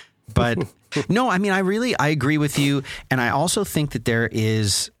there. But no, I mean, I agree with you. And I also think that there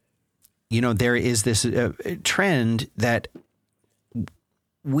is this trend that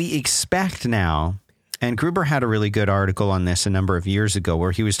we expect now. And Gruber had a really good article on this a number of years ago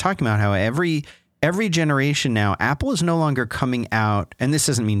where he was talking about how every generation now, Apple is no longer coming out. And this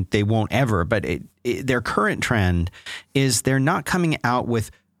doesn't mean they won't ever, but their current trend is they're not coming out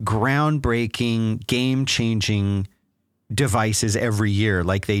with groundbreaking, game-changing devices every year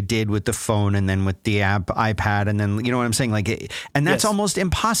like they did with the phone and then with the iPad and then, you know what I'm saying? Like, and that's almost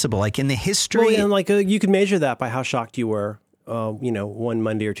impossible. Like in the history. Well, and like you can measure that by how shocked you were, one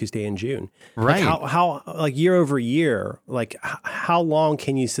Monday or Tuesday in June. Right. Like how like year over year, like how long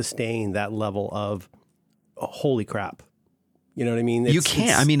can you sustain that level of holy crap? You know what I mean? You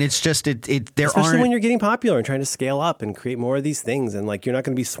can't. I mean, it's just especially when you're getting popular and trying to scale up and create more of these things. And like, you're not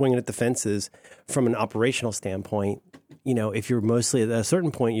going to be swinging at the fences from an operational standpoint. You know, if you're mostly at a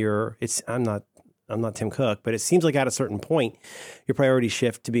certain point, I'm not Tim Cook, but it seems like at a certain point, your priorities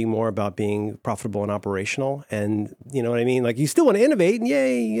shift to being more about being profitable and operational. And you know what I mean? Like, you still want to innovate and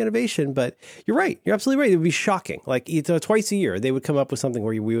yay, innovation, but you're right. You're absolutely right. It would be shocking. Like, twice a year, they would come up with something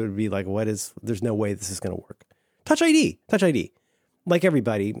where we would be like, there's no way this is going to work. Touch ID. Like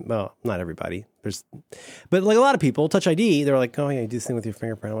everybody, well, not everybody, but like a lot of people, Touch ID, they're like, oh yeah, you do this thing with your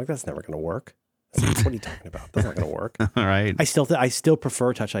fingerprint. I'm like, that's never going to work. What are you talking about? That's not going to work. All right. I still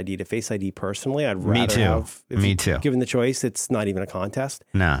prefer Touch ID to Face ID personally. I'd rather Me too. Given the choice, it's not even a contest.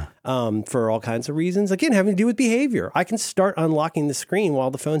 No. For all kinds of reasons. Again, having to do with behavior. I can start unlocking the screen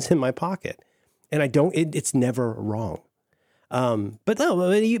while the phone's in my pocket, and it's never wrong. But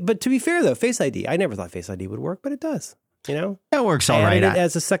to be fair though, Face ID, I never thought Face ID would work, but it does. You know, that works all right. I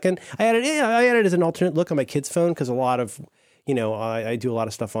added it as an alternate look on my kid's phone because a lot of, I do a lot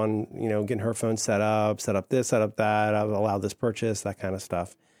of stuff on, getting her phone set up this, set up that, I'll allow this purchase, that kind of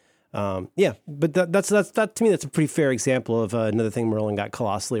stuff. But that's to me, that's a pretty fair example of another thing Merlin got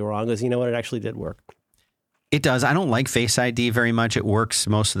colossally wrong is, it actually did work. It does. I don't like Face ID very much. It works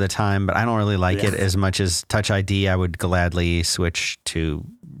most of the time, but I don't really like it as much as Touch ID. I would gladly switch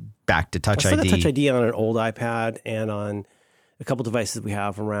back to Touch ID. I still got Touch ID on an old iPad and on a couple devices we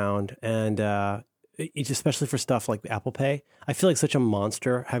have around, and it's especially for stuff like Apple Pay. I feel like such a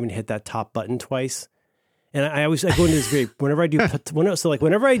monster having to hit that top button twice. And I go into this whenever I do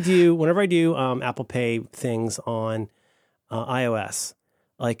Apple Pay things on iOS.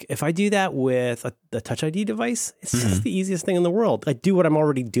 Like if I do that with a Touch ID device, it's just the easiest thing in the world. I do what I'm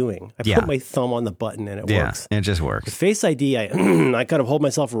already doing. I put my thumb on the button and it works. It just works. With Face ID, I kind of hold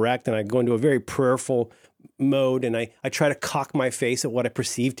myself erect and I go into a very prayerful mode and I try to cock my face at what I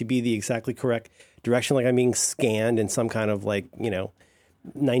perceive to be the exactly correct direction, like I'm being scanned in some kind of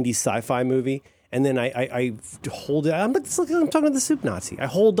 90s sci-fi movie. And then I hold it. I'm talking to the Soup Nazi. I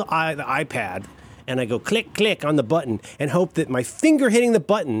hold the iPad and I go click, click on the button and hope that my finger hitting the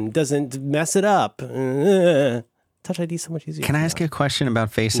button doesn't mess it up. Touch ID is so much easier. Can I ask you a question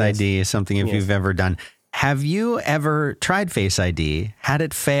about Face ID? Something if you've ever done. Have you ever tried Face ID, had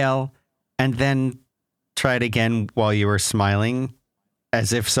it fail, and then tried again while you were smiling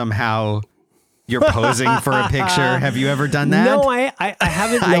as if somehow you're posing for a picture? Have you ever done that? No, I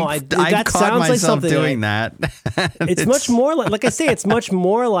haven't. No, I've that caught sounds myself like something doing that. It's much more like I say, it's much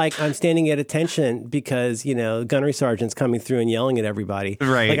more like I'm standing at attention because, gunnery sergeant's coming through and yelling at everybody.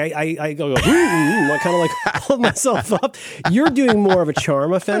 Right. Like I go, I kind of like hold myself up. You're doing more of a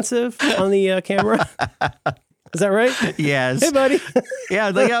charm offensive on the camera. Is that right? Yes. Hey, buddy. Yeah.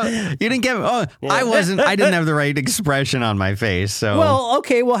 You didn't get. I didn't have the right expression on my face. So. Well,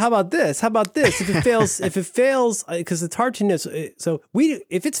 okay. Well, how about this? If it fails, because it's hard to know. So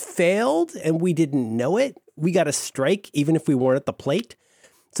if it's failed and we didn't know it, we got a strike, even if we weren't at the plate.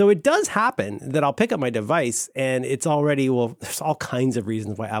 So it does happen that I'll pick up my device and it's already, there's all kinds of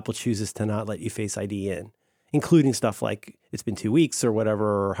reasons why Apple chooses to not let you Face ID in, including stuff like it's been 2 weeks or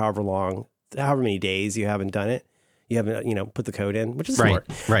whatever, or however many days you haven't done it. You haven't, put the code in, which is smart.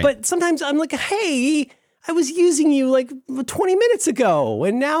 Right. But sometimes I'm like, hey, I was using you like 20 minutes ago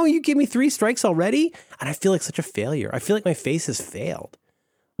and now you give me 3 strikes already. And I feel like such a failure. I feel like my face has failed.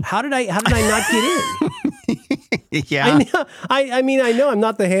 How did I not get in? Yeah. I know I'm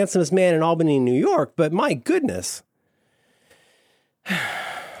not the handsomest man in Albany, New York, but my goodness.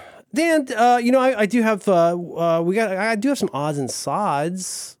 Dan, I do have I do have some odds and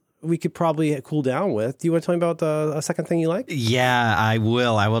sods we could probably cool down with. Do you want to tell me about a second thing you like? Yeah, I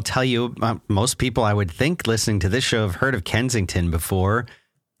will. I will tell you, most people I would think listening to this show have heard of Kensington before.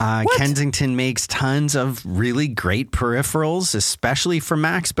 Kensington makes tons of really great peripherals, especially for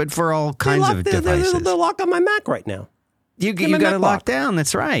Macs, but for all kinds of devices. They're locked on my Mac right now. You got it locked down.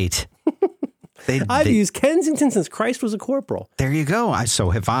 That's right. I've used Kensington since Christ was a corporal. There you go.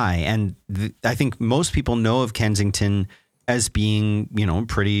 So have I. And I think most people know of Kensington as being,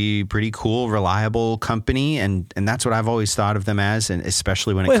 pretty cool, reliable company. And that's what I've always thought of them as. And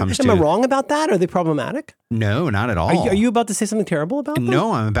especially when it comes to. Am I wrong about that? Are they problematic? No, not at all. Are you about to say something terrible about them?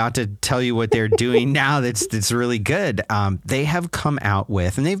 No, I'm about to tell you what they're doing now that's really good. They have come out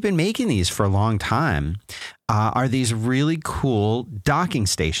with, and they've been making these for a long time, are these really cool docking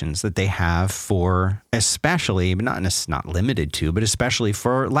stations that they have for especially, but not limited to, but especially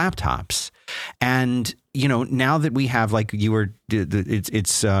for laptops. And, now that we have, like you were,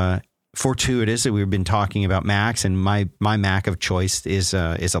 it's fortuitous that we've been talking about Macs, and my Mac of choice is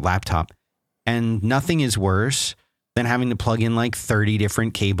a laptop. And nothing is worse than having to plug in like 30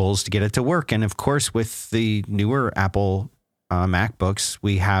 different cables to get it to work. And of course, with the newer Apple MacBooks,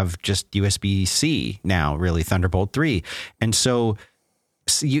 we have just USB-C now, really Thunderbolt 3. And so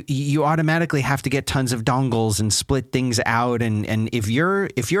you automatically have to get tons of dongles and split things out. And if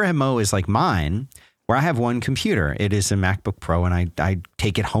your MO is like mine, where I have one computer, it is a MacBook Pro, and I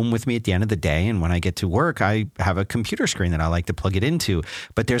take it home with me at the end of the day. And when I get to work, I have a computer screen that I like to plug it into.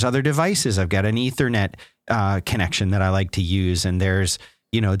 But there's other devices. I've got an Ethernet connection that I like to use, and there's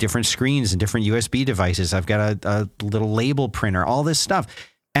different screens and different USB devices. I've got a little label printer, all this stuff.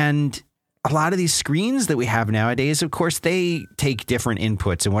 And a lot of these screens that we have nowadays, of course, they take different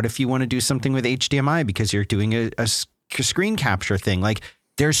inputs. And what if you want to do something with HDMI because you're doing a screen capture thing? Like,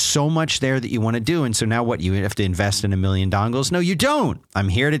 there's so much there that you want to do. And so now what? You have to invest in 1 million dongles? No, you don't. I'm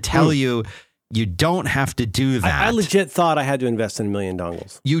here to tell you, you don't have to do that. I legit thought I had to invest in 1 million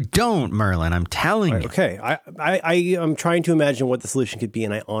dongles. You don't, Merlin. I'm telling you. Okay. I am trying to imagine what the solution could be.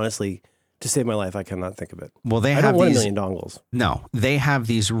 And I honestly, to save my life, I cannot think of it. Well, I don't want 1 million dongles. No, they have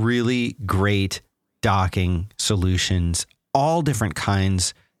these really great docking solutions, all different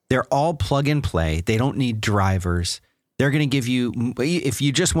kinds. They're all plug and play. They don't need drivers. They're going to give you, if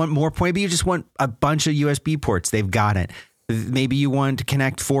you just want more, maybe you just want a bunch of USB ports, they've got it. Maybe you want to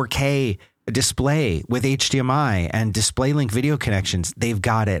connect 4K display with HDMI and DisplayLink video connections. They've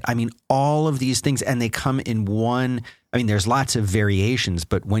got it. I mean, all of these things, and they come in one. I mean, there's lots of variations,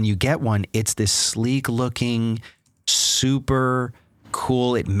 but when you get one, it's this sleek looking, super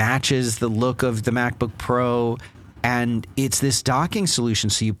cool. It matches the look of the MacBook Pro. And it's this docking solution.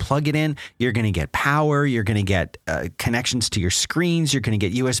 So you plug it in, you're going to get power, you're going to get connections to your screens, you're going to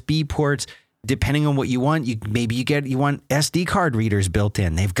get USB ports. Depending on what you want, you want SD card readers built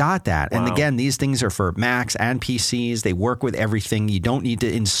in. They've got that. Wow. And again, these things are for Macs and PCs. They work with everything. You don't need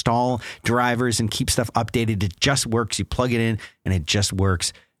to install drivers and keep stuff updated. It just works. You plug it in and it just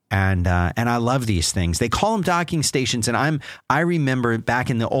works. And I love these things. They call them docking stations. And I remember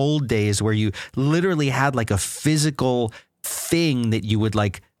back in the old days where you literally had like a physical thing that you would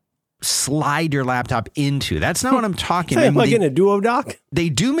like slide your laptop into. That's not what I'm talking about. Like in a Duo Dock? They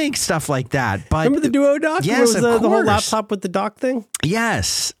do make stuff like that. But remember the Duo Dock? Yes, of course. The whole laptop with the dock thing?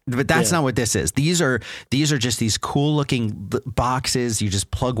 Yes, but that's not what this is. These are just these cool looking boxes. You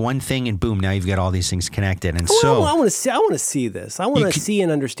just plug one thing and boom, now you've got all these things connected. And so I want to see this. I want to see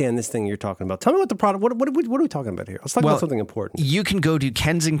and understand this thing you're talking about. Tell me what the product, what are we talking about here? Let's talk about something important. You can go to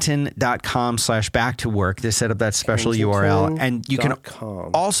kensington.com/back-to-work to set up that special URL. And you can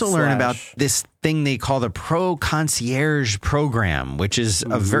also learn about this thing they call the Pro Concierge program, which is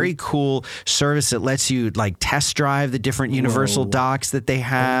a very cool service that lets you like test drive the different universal docks that they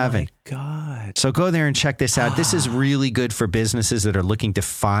have. Oh my God. So go there and check this out. This is really good for businesses that are looking to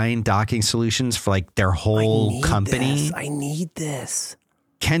find docking solutions for like their whole company. I need this.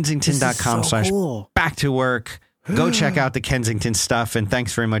 Kensington.com/back-to-work. Go check out the Kensington stuff. And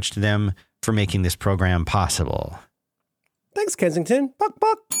thanks very much to them for making this program possible. Thanks, Kensington. Buck,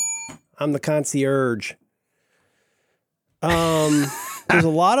 buck. I'm the concierge. There's a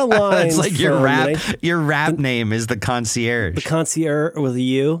lot of lines. It's like your rap name is the concierge. The concierge with a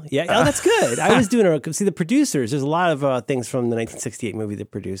U. Yeah. Oh, that's good. I was doing the producers. There's a lot of things from the 1968 movie, The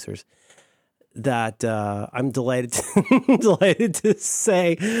Producers, that I'm delighted to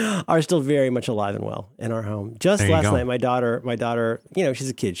say are still very much alive and well in our home. Just last night, my daughter, she's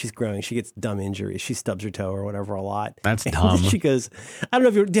a kid. She's growing. She gets dumb injuries. She stubs her toe or whatever a lot. That's dumb. She goes, I don't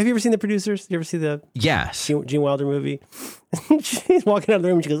know have you ever seen The Producers? You ever see the Gene Wilder movie? She's walking out of the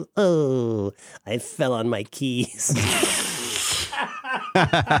room and she goes, "Oh, I fell on my keys."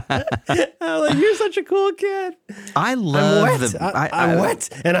 I'm like, you're such a cool kid. I love I'm wet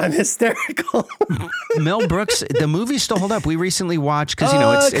and I'm hysterical. Mel Brooks, the movies still hold up. We recently watched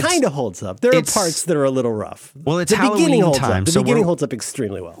because it kind of holds up. There are parts that are a little rough. Well, it's Halloween time. The beginning holds up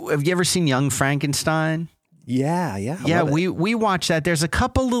extremely well. Have you ever seen Young Frankenstein? Yeah. We watched that. There's a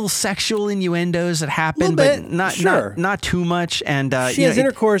couple little sexual innuendos that happen, but not too much. And she has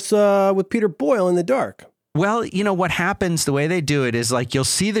intercourse with Peter Boyle in the dark. Well, what happens, the way they do it is like you'll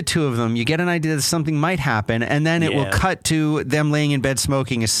see the two of them, you get an idea that something might happen, and then it will cut to them laying in bed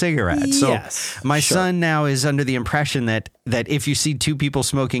smoking a cigarette. So my son now is under the impression that if you see two people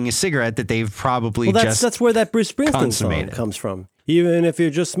smoking a cigarette, that they've probably that's where that Bruce Springsteen song comes from. Even if you're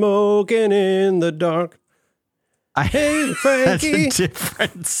just smoking in the dark. Hey, Frankie. That's a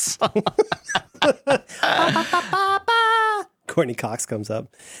different song. Courtney Cox comes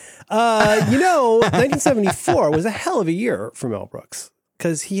up. 1974 was a hell of a year for Mel Brooks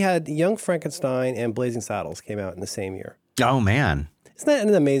because he had Young Frankenstein and Blazing Saddles came out in the same year. Oh, man. Isn't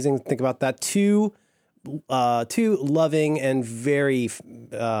that amazing to think about that? Two loving and very,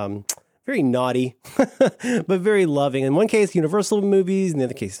 very naughty, but very loving. In one case, Universal movies, in the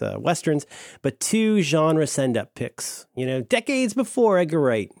other case, Westerns, but two genre send-up picks, decades before Edgar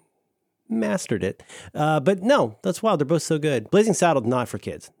Wright mastered it. But no, that's wild. They're both so good. Blazing Saddle, not for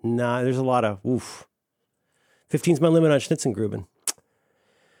kids. Nah, there's a lot of 15's my limit on Schnitzengruben.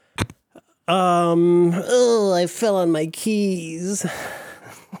 I fell on my keys.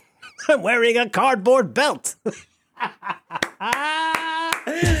 I'm wearing a cardboard belt.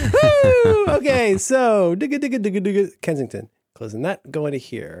 Okay, so digga Kensington. Closing that, going to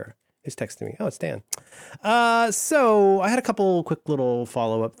here. Who's texting me? Oh, it's Dan. So I had a couple quick little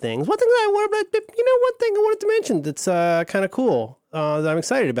follow-up things. One thing I wanted to mention that's kind of cool that I'm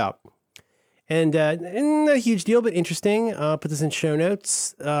excited about. And not a huge deal, but interesting. Put this in show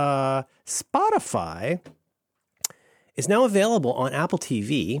notes. Spotify is now available on Apple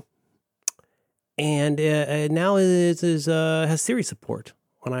TV, and now has Siri support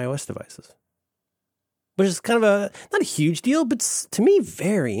on iOS devices. Which is kind of not a huge deal, but to me,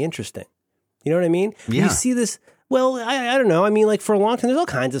 very interesting. You know what I mean? Yeah. You see this, well, I don't know. I mean, like for a long time, there's all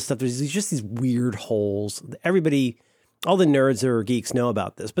kinds of stuff. There's just these weird holes. All the nerds or geeks know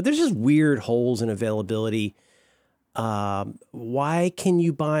about this, but there's just weird holes in availability Why can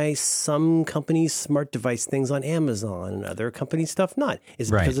you buy some companies' smart device things on Amazon and other companies' stuff not?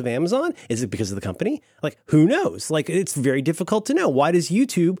 Is it because of Amazon? Is it because of the company? Like, who knows? Like, it's very difficult to know. Why does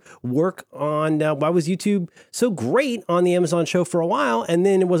YouTube work on, why was YouTube so great on the Amazon show for a while and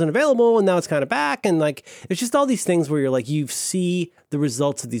then it wasn't available and now it's kind of back? And like, it's just all these things where you're like, you see the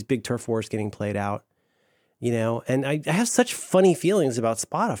results of these big turf wars getting played out, you know? And I have such funny feelings about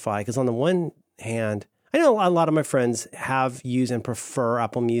Spotify because on the one hand, I know a lot of my friends have used and prefer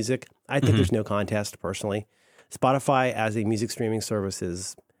Apple Music. I think there's no contest personally. Spotify as a music streaming service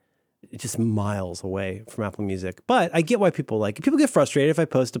is just miles away from Apple Music. But I get why people like it. People get frustrated if I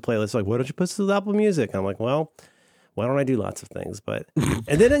post a playlist like, why don't you post it with Apple Music? And I'm like, well, why don't I do lots of things? But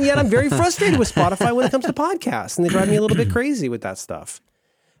and yet I'm very frustrated with Spotify when it comes to podcasts, and they drive me a little bit crazy with that stuff.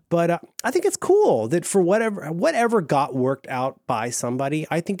 But I think it's cool that for whatever got worked out by somebody,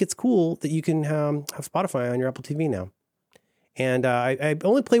 I think it's cool that you can have Spotify on your Apple TV now. And I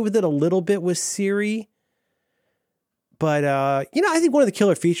only played with it a little bit with Siri. But, I think one of the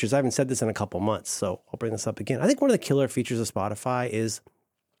killer features, I haven't said this in a couple months, so I'll bring this up again. I think one of the killer features of Spotify is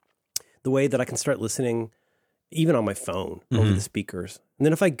the way that I can start listening even on my phone over the speakers. And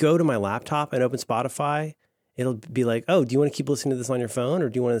then if I go to my laptop and open Spotify, it'll be like, oh, do you want to keep listening to this on your phone or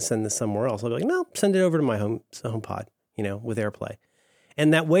do you want to send this somewhere else? I'll be like, no, send it over to my HomePod, with AirPlay.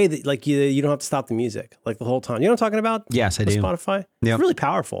 And that way that like you don't have to stop the music like the whole time. You know what I'm talking about? Yes, I do. Spotify. Yep. It's really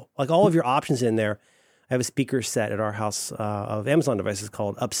powerful. Like all of your options in there. I have a speaker set at our house of Amazon devices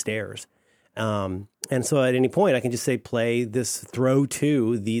called Upstairs. And so at any point I can just say, play this, throw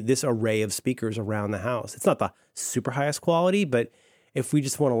to this array of speakers around the house. It's not the super highest quality, but if we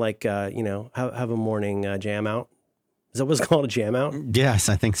just want to have a morning jam out, is that what's called, a jam out? Yes,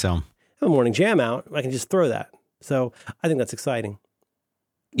 I think so. Have a morning jam out. I can just throw that. So I think that's exciting.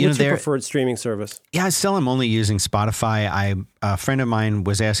 What's your preferred streaming service? Yeah, I still am only using Spotify. A friend of mine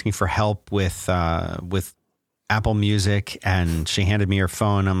was asking for help with Apple Music, and she handed me her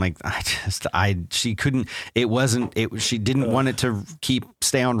phone. I'm like, she couldn't. She didn't want it to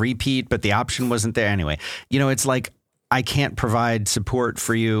stay on repeat, but the option wasn't there anyway. It's like, I can't provide support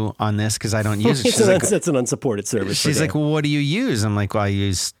for you on this because I don't use it. It's an unsupported service. She's like, well, what do you use? I'm like, well, I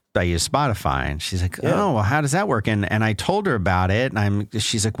use Spotify. And she's like, oh, well, how does that work? And I told her about it. And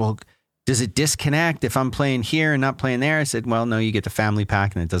she's like, well, does it disconnect if I'm playing here and not playing there? I said, well, no, you get the family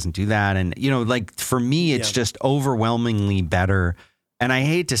pack and it doesn't do that. And, for me, it's just overwhelmingly better. And I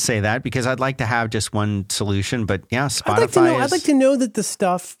hate to say that because I'd like to have just one solution. But yeah, Spotify I'd like to know that the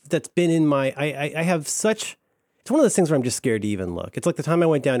stuff that's been in my, I have such, it's one of those things where I'm just scared to even look. It's like the time I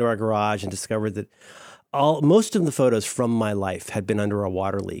went down to our garage and discovered that most of the photos from my life had been under a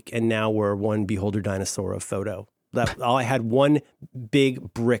water leak, and now we're one beholder dinosaur of photo. I had one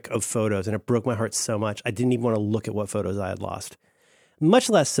big brick of photos, and it broke my heart so much. I didn't even want to look at what photos I had lost. Much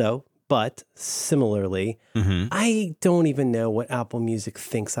less so, but similarly, I don't even know what Apple Music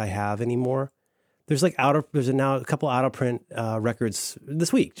thinks I have anymore. There's now a couple out of print records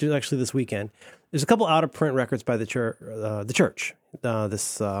this week, actually this weekend. There's a couple out of print records by the church.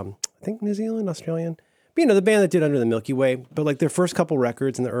 I think New Zealand, Australian. But, the band that did Under the Milky Way. But like their first couple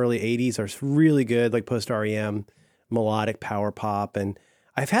records in the early 80s are really good, like post-REM, melodic power pop. And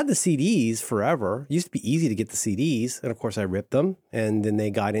I've had the CDs forever. It used to be easy to get the CDs. And of course I ripped them. And then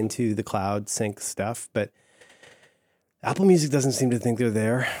they got into the cloud sync stuff. But Apple Music doesn't seem to think they're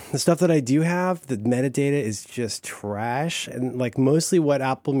there. The stuff that I do have, the metadata is just trash. And like mostly what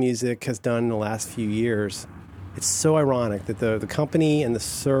Apple Music has done in the last few years, it's so ironic that the company and the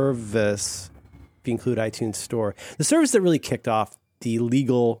service, if you include iTunes Store, the service that really kicked off the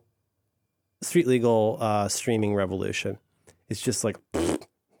street legal streaming revolution, is just like,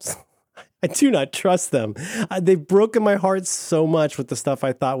 I do not trust them. They've broken my heart so much with the stuff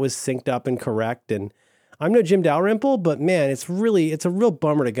I thought was synced up and correct. And I'm no Jim Dalrymple, but man, it's a real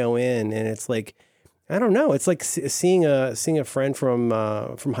bummer to go in, and it's like, I don't know. It's like seeing a friend from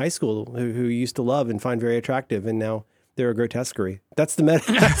high school who used to love and find very attractive, and now they're a grotesquerie. That's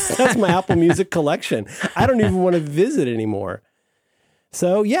that's my Apple Music collection. I don't even want to visit anymore.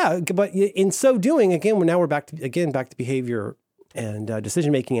 So yeah, but in so doing, again, we're back to behavior and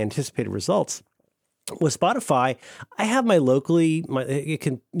decision making, anticipated results. With Spotify, I have you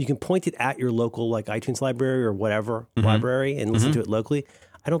can point it at your local like iTunes library or whatever library and listen to it locally.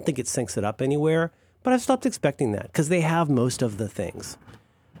 I don't think it syncs it up anywhere, but I've stopped expecting that because they have most of the things.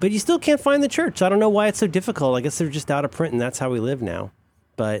 But you still can't find the church. I don't know why it's so difficult. I guess they're just out of print and that's how we live now.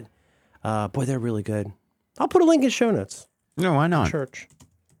 But boy, they're really good. I'll put a link in show notes. No, why not? Church.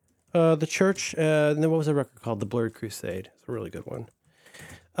 The church, and then what was the record called? The Blurred Crusade. It's a really good one.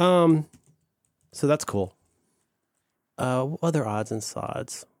 So that's cool. other odds and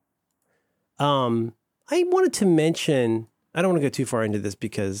sods. I wanted to mention, I don't want to go too far into this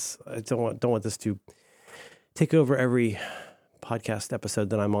because I don't want this to take over every podcast episode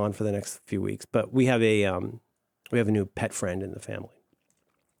that I'm on for the next few weeks. But we have a new pet friend in the family,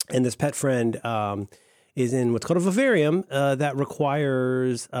 and this pet friend is in what's called a vivarium that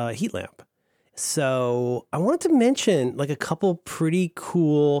requires a heat lamp. So I wanted to mention like a couple pretty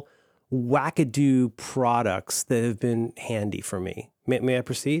cool wackadoo products that have been handy for me. May I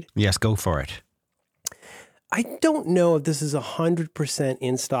proceed? Yes, go for it. I don't know if this is 100%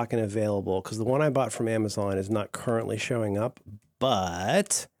 in stock and available because the one I bought from Amazon is not currently showing up.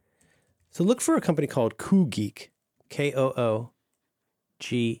 But so look for a company called Koogeek, Koogeek.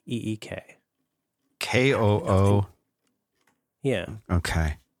 Koo. Yeah.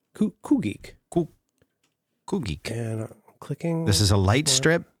 Okay. Koogeek. Koogeek. And I'm clicking. This is a light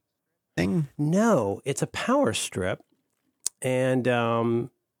strip thing? No, it's a power strip. And oh,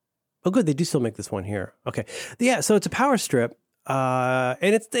 good, they do still make this one here. Okay, yeah, so it's a power strip, and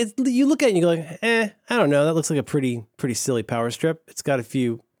it's you look at it and you go like, I don't know, that looks like a pretty silly power strip. It's got a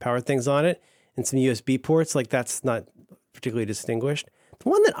few power things on it and some USB ports. Like that's not particularly distinguished. The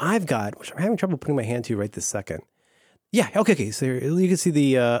one that I've got, which I'm having trouble putting my hand to right this second. Yeah, okay. So you can see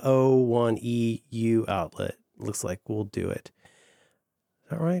the O1EU outlet. Looks like we'll do it. Is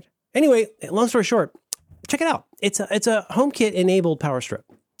that right? Anyway, long story short, check it out. It's a HomeKit enabled power strip,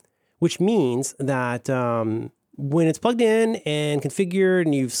 which means that when it's plugged in and configured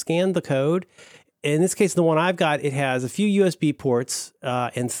and you've scanned the code, in this case, the one I've got, it has a few USB ports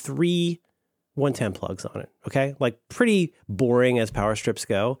and 3 110 plugs on it. Okay. Like pretty boring as power strips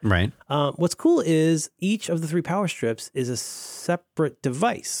go. Right. What's cool is each of the 3 power strips is a separate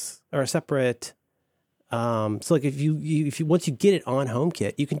device or a separate. So like if you once you get it on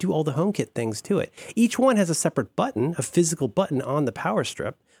HomeKit, you can do all the HomeKit things to it. Each one has a separate button, a physical button on the power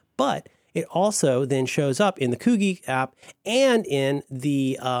strip, but it also then shows up in the Koogeek app and in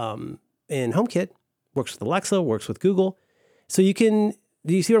the in HomeKit. Works with Alexa, works with Google. So you can.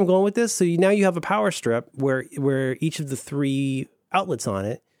 Do you see where I'm going with this? So now you have a power strip where each of the 3 outlets on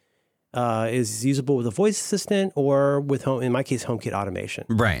it is usable with a voice assistant or with in my case, HomeKit automation.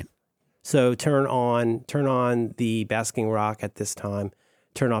 Right. So turn on the basking rock at this time,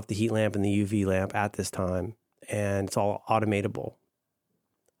 turn off the heat lamp and the UV lamp at this time, and it's all automatable.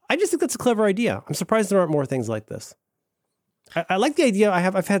 I just think that's a clever idea. I'm surprised there aren't more things like this. I like the idea.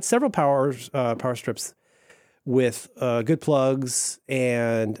 I've had several power strips with good plugs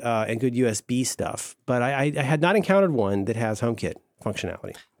and good USB stuff, but I had not encountered one that has HomeKit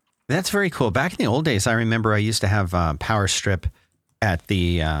functionality. That's very cool. Back in the old days, I remember I used to have a power strip at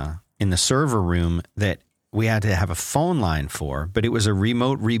the in the server room that we had to have a phone line for, but it was a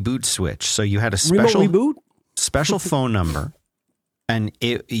remote reboot switch. So you had a special phone number, and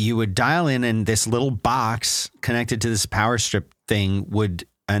you would dial in, and this little box connected to this power strip thing would,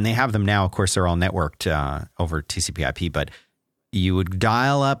 and they have them now. Of course, they're all networked over TCP/IP, but you would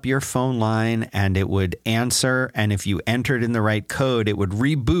dial up your phone line and it would answer. And if you entered in the right code, it would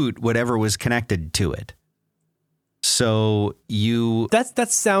reboot whatever was connected to it. So that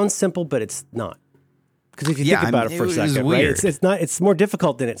sounds simple, but it's not. Because if you think about it for a second, right? It's more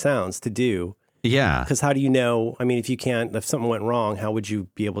difficult than it sounds to do. Yeah. Because how do you know? I mean, if something went wrong, how would you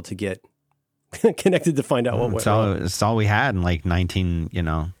be able to get connected to find out what went wrong? It's all we had in like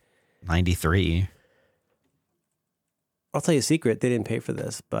 1993. I'll tell you a secret. They didn't pay for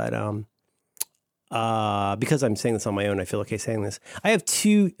this, but because I'm saying this on my own, I feel okay saying this. I have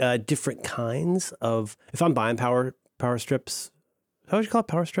 2 different kinds of, if I'm buying power strips, how would you call it,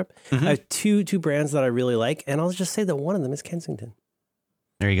 power strip? Mm-hmm. I have two brands that I really like, and I'll just say that one of them is Kensington.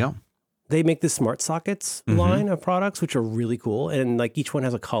 There you go. They make the Smart Sockets line of products, which are really cool, and like each one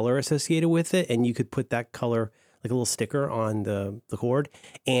has a color associated with it, and you could put that color, like a little sticker on the cord,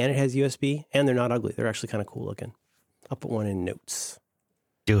 and it has USB, and they're not ugly. They're actually kind of cool looking. I'll put one in notes.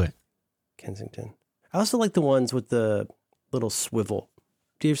 Do it. Kensington. I also like the ones with the little swivel.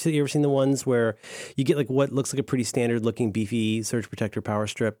 You ever seen the ones where you get like what looks like a pretty standard looking beefy surge protector power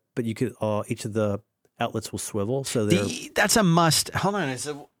strip, but you could each of the outlets will swivel. So that's a must. Hold on.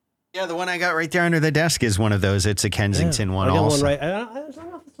 The one I got right there under the desk is one of those. It's a Kensington one. I got also. One right. I don't know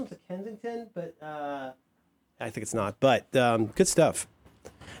if this one's a Kensington, but I think it's not. But good stuff.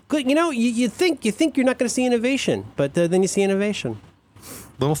 Good. You know, you think you're not going to see innovation, but then you see innovation.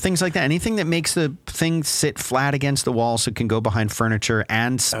 Little things like that. Anything that makes the thing sit flat against the wall so it can go behind furniture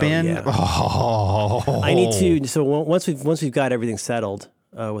and spin. Oh, yeah. I need to. So once we've got everything settled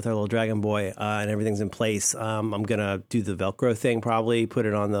with our little Dragon Boy and everything's in place, I'm gonna do the Velcro thing. Probably put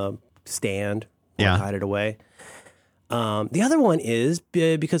it on the stand. Hide it away. The other one is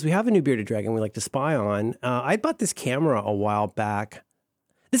because we have a new bearded dragon we like to spy on. I bought this camera a while back.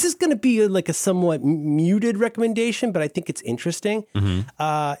 This is going to be like a somewhat muted recommendation, but I think it's interesting.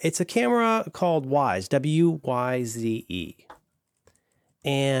 It's a camera called Wyze, W-Y-Z-E.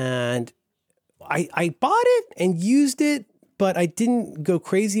 And I bought it and used it, but I didn't go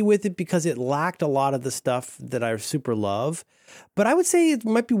crazy with it because it lacked a lot of the stuff that I super love. But I would say it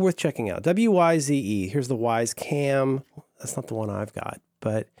might be worth checking out. W-Y-Z-E. Here's the Wyze Cam. That's not the one I've got,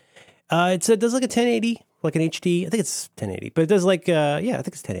 but it does like a 1080, like an HD. I think it's 1080, but it does like, I think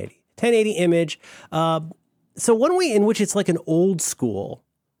it's 1080. 1080 image. So one way in which it's like an old school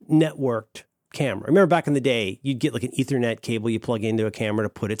networked camera. Remember back in the day, you'd get like an Ethernet cable you plug into a camera to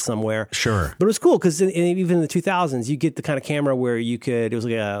put it somewhere. Sure. But it was cool because even in the 2000s, you get the kind of camera where you could, it was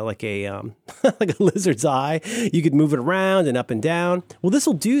like a like a lizard's eye. You could move it around and up and down. Well, this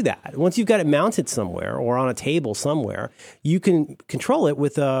will do that. Once you've got it mounted somewhere or on a table somewhere, you can control it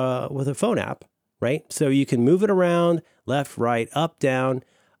with a phone app, right? So you can move it around, left, right, up, down.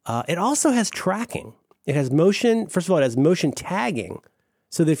 It also has tracking. It has motion. First of all, it has motion tagging.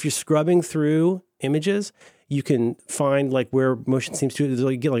 So that if you're scrubbing through images, you can find like where motion seems to,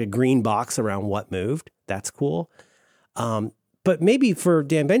 you get like a green box around what moved. That's cool. But maybe for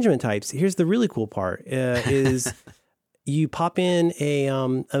Dan Benjamin types, here's the really cool part is you pop in a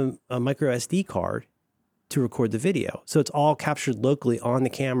micro SD card to record the video. So it's all captured locally on the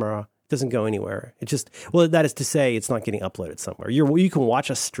camera. It doesn't go anywhere. It just, well, that is to say it's not getting uploaded somewhere. You can watch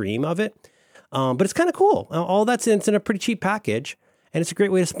a stream of it, but it's kind of cool. All that's it's in a pretty cheap package. And it's a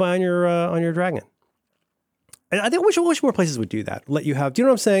great way to spy on your Dragon. And I think I wish more places would do that. Let you have, do you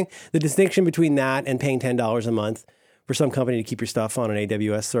know what I'm saying? The distinction between that and paying $10 a month for some company to keep your stuff on an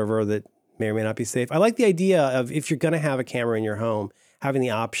AWS server that may or may not be safe. I like the idea of if you're going to have a camera in your home, having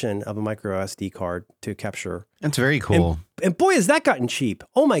the option of a micro SD card to capture. That's very cool. And boy, has that gotten cheap.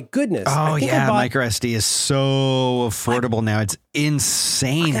 Oh my goodness. Oh yeah, micro SD is so affordable now. It's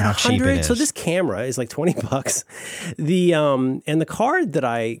insane how cheap it is. So this camera is like $20. And the card that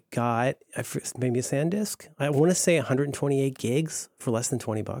I got, maybe a SanDisk, I want to say 128 gigs for less than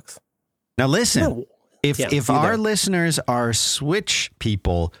 $20. Now listen, if our listeners are Switch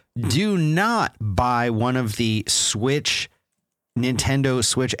people, do not buy one of the Nintendo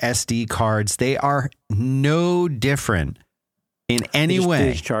Switch SD cards. They are no different in any way.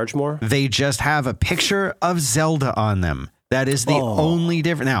 They just charge more? They just have a picture of Zelda on them. That is the only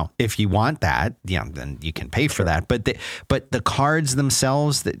difference. Now, if you want that, then you can pay for that. But the cards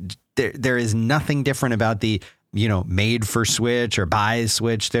themselves, there is nothing different about the, made for Switch or buy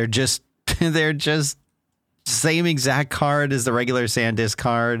Switch. They're just same exact card as the regular SanDisk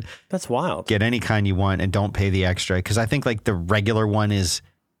card. That's wild. Get any kind you want and don't pay the extra, because I think like the regular one is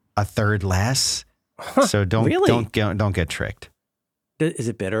a third less. So don't get tricked. Is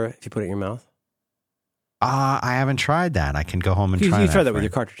it bitter if you put it in your mouth? I haven't tried that. I can go home and try that. You tried that with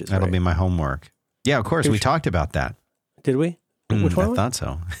your cartridges. That'll be my homework. Yeah, of course. We talked about that. Did we? Which one? I thought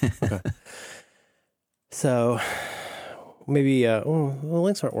so. Okay. So maybe the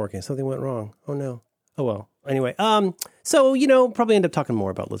links aren't working. Something went wrong. Oh no. Oh well. Anyway, so probably end up talking more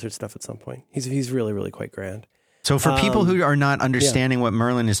about lizard stuff at some point. He's really, really quite grand. So for people who are not understanding what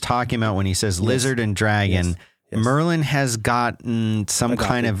Merlin is talking about when he says lizard and dragon, yes. Merlin has gotten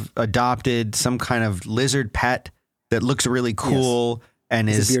kind of lizard pet that looks really cool and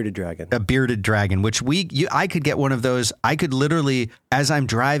is a bearded dragon. A bearded dragon, which I could get one of those. I could literally, as I'm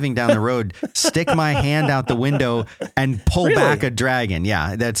driving down the road, stick my hand out the window and pull back a dragon.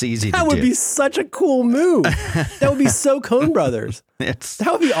 Yeah, that's easy to do. That would be such a cool move. That would be so Coen Brothers. That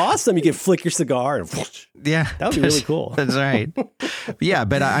would be awesome. You could flick your cigar and whoosh. Yeah, that would be really cool. That's right. Yeah,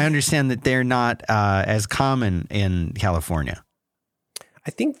 but I understand that they're not as common in California.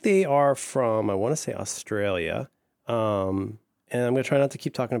 I think they are from, I want to say Australia. And I'm going to try not to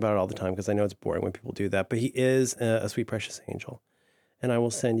keep talking about it all the time because I know it's boring when people do that. But he is a sweet, precious angel. And I will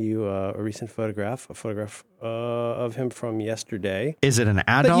send you a recent photograph of him from yesterday. Is it an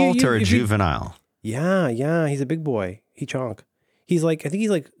adult or a juvenile? Yeah. He's a big boy. He chonk. He's like, I think he's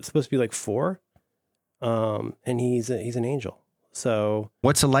like supposed to be like 4. And he's an angel. So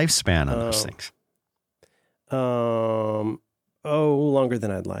what's the lifespan on those things? Longer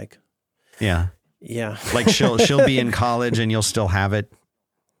than I'd like. Yeah. Yeah. Like she'll be in college and you'll still have it.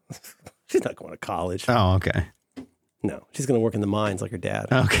 She's not going to college. Oh, okay. No, she's going to work in the mines like her dad.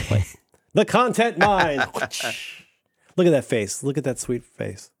 Okay. Like, the content mine. Look at that face. Look at that sweet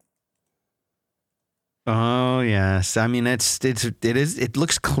face. Oh, yes. I mean, it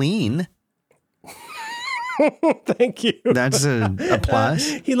looks clean. Thank you. That's a plus.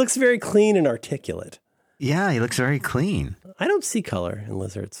 He looks very clean and articulate. Yeah, he looks very clean. I don't see color in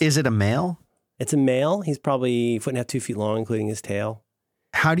lizards. Is it a male? It's a male. He's probably 1.5 to 2 feet long, including his tail.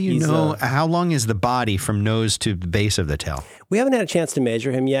 How do you know how long is the body from nose to the base of the tail? We haven't had a chance to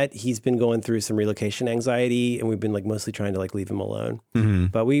measure him yet. He's been going through some relocation anxiety, and we've been like mostly trying to like leave him alone. Mm-hmm.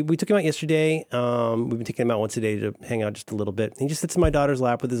 But we took him out yesterday. We've been taking him out once a day to hang out just a little bit. He just sits in my daughter's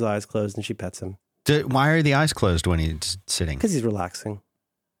lap with his eyes closed, and she pets him. Why are the eyes closed when he's sitting? Because he's relaxing.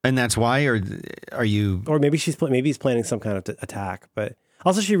 And that's why, or are you? Or maybe he's planning some kind of attack. But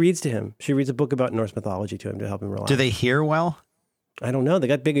also, she reads to him. She reads a book about Norse mythology to him to help him relax. Do they hear well? I don't know. They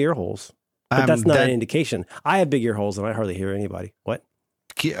got big ear holes. But that's not an indication. I have big ear holes and I hardly hear anybody. What?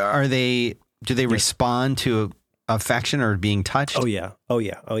 Do they respond to affection or being touched? Oh, yeah.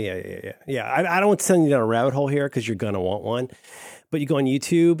 Yeah. I don't want to send you down a rabbit hole here because you're going to want one. But you go on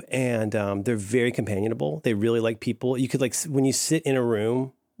YouTube and they're very companionable. They really like people. You could when you sit in a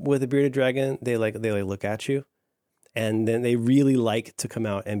room with a bearded dragon, they look at you. And then they really like to come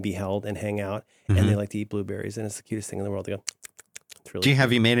out and be held and hang out. Mm-hmm. And they like to eat blueberries. And it's the cutest thing in the world. They go, really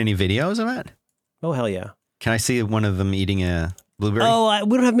have you made any videos of it? Oh, hell yeah. Can I see one of them eating a blueberry? Oh,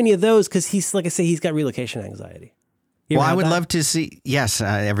 we don't have many of those because he's, like I say, he's got relocation anxiety. Well, I would love to see, yes,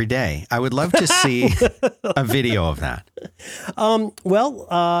 every day. I would love to see a video of that.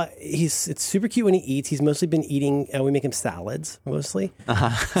 It's super cute when he eats. He's mostly been eating, we make him salads mostly.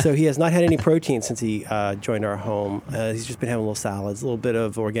 Uh-huh. So he has not had any protein since he joined our home. He's just been having little salads, a little bit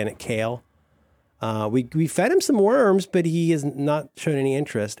of organic kale. We fed him some worms, but he has not shown any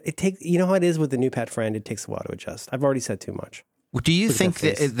interest. You know how it is with the new pet friend, it takes a while to adjust. I've already said too much. Do you think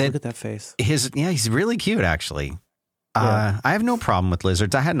that look at that face? He's really cute, actually. Yeah. I have no problem with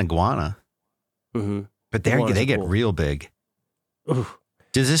lizards. I had an iguana, but they get real big. Ooh.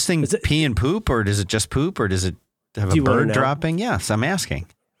 Does this thing pee and poop, or does it just poop, or does it have a bird dropping? Yes, I'm asking.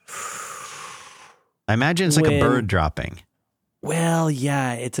 I imagine it's like a bird dropping. Well,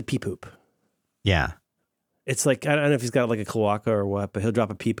 yeah, it's a pee poop. Yeah. It's like, I don't know if he's got like a cloaca or what, but he'll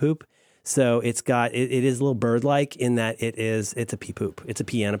drop a pee poop. So it is a little bird-like in that it's a pee poop. It's a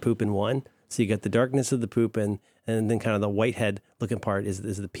pee and a poop in one. So you got the darkness of the poop and then kind of the whitehead looking part is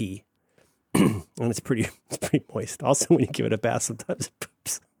the pee. And it's pretty moist. Also, when you give it a bath, sometimes it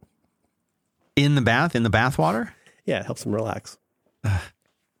poops. In the bath water? Yeah, it helps him relax.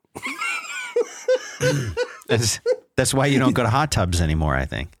 That's why you don't go to hot tubs anymore, I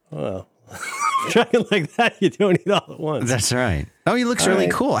think. Well, dragon like that, you don't eat all at once. That's right. Oh, he looks really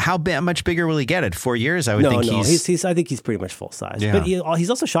cool. How much bigger will he get at 4 years? I would think he's I think he's pretty much full size. Yeah. But he's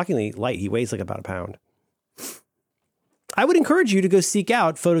also shockingly light. He weighs like about a pound. I would encourage you to go seek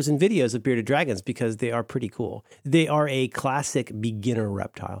out photos and videos of bearded dragons because they are pretty cool. They are a classic beginner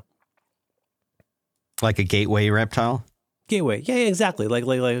reptile. Like a gateway reptile? Gateway. Yeah, exactly. Like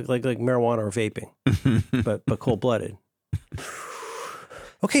marijuana or vaping. but cold-blooded.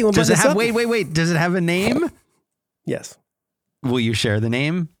 Okay, does it have wait. Does it have a name? Yes. Will you share the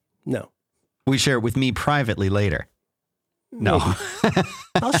name? No. Will you share it with me privately later? No.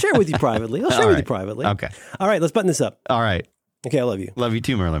 I'll share it with you privately. Okay. All right, let's button this up. All right. Okay, I love you. Love you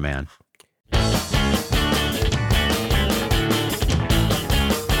too, Merlin Man.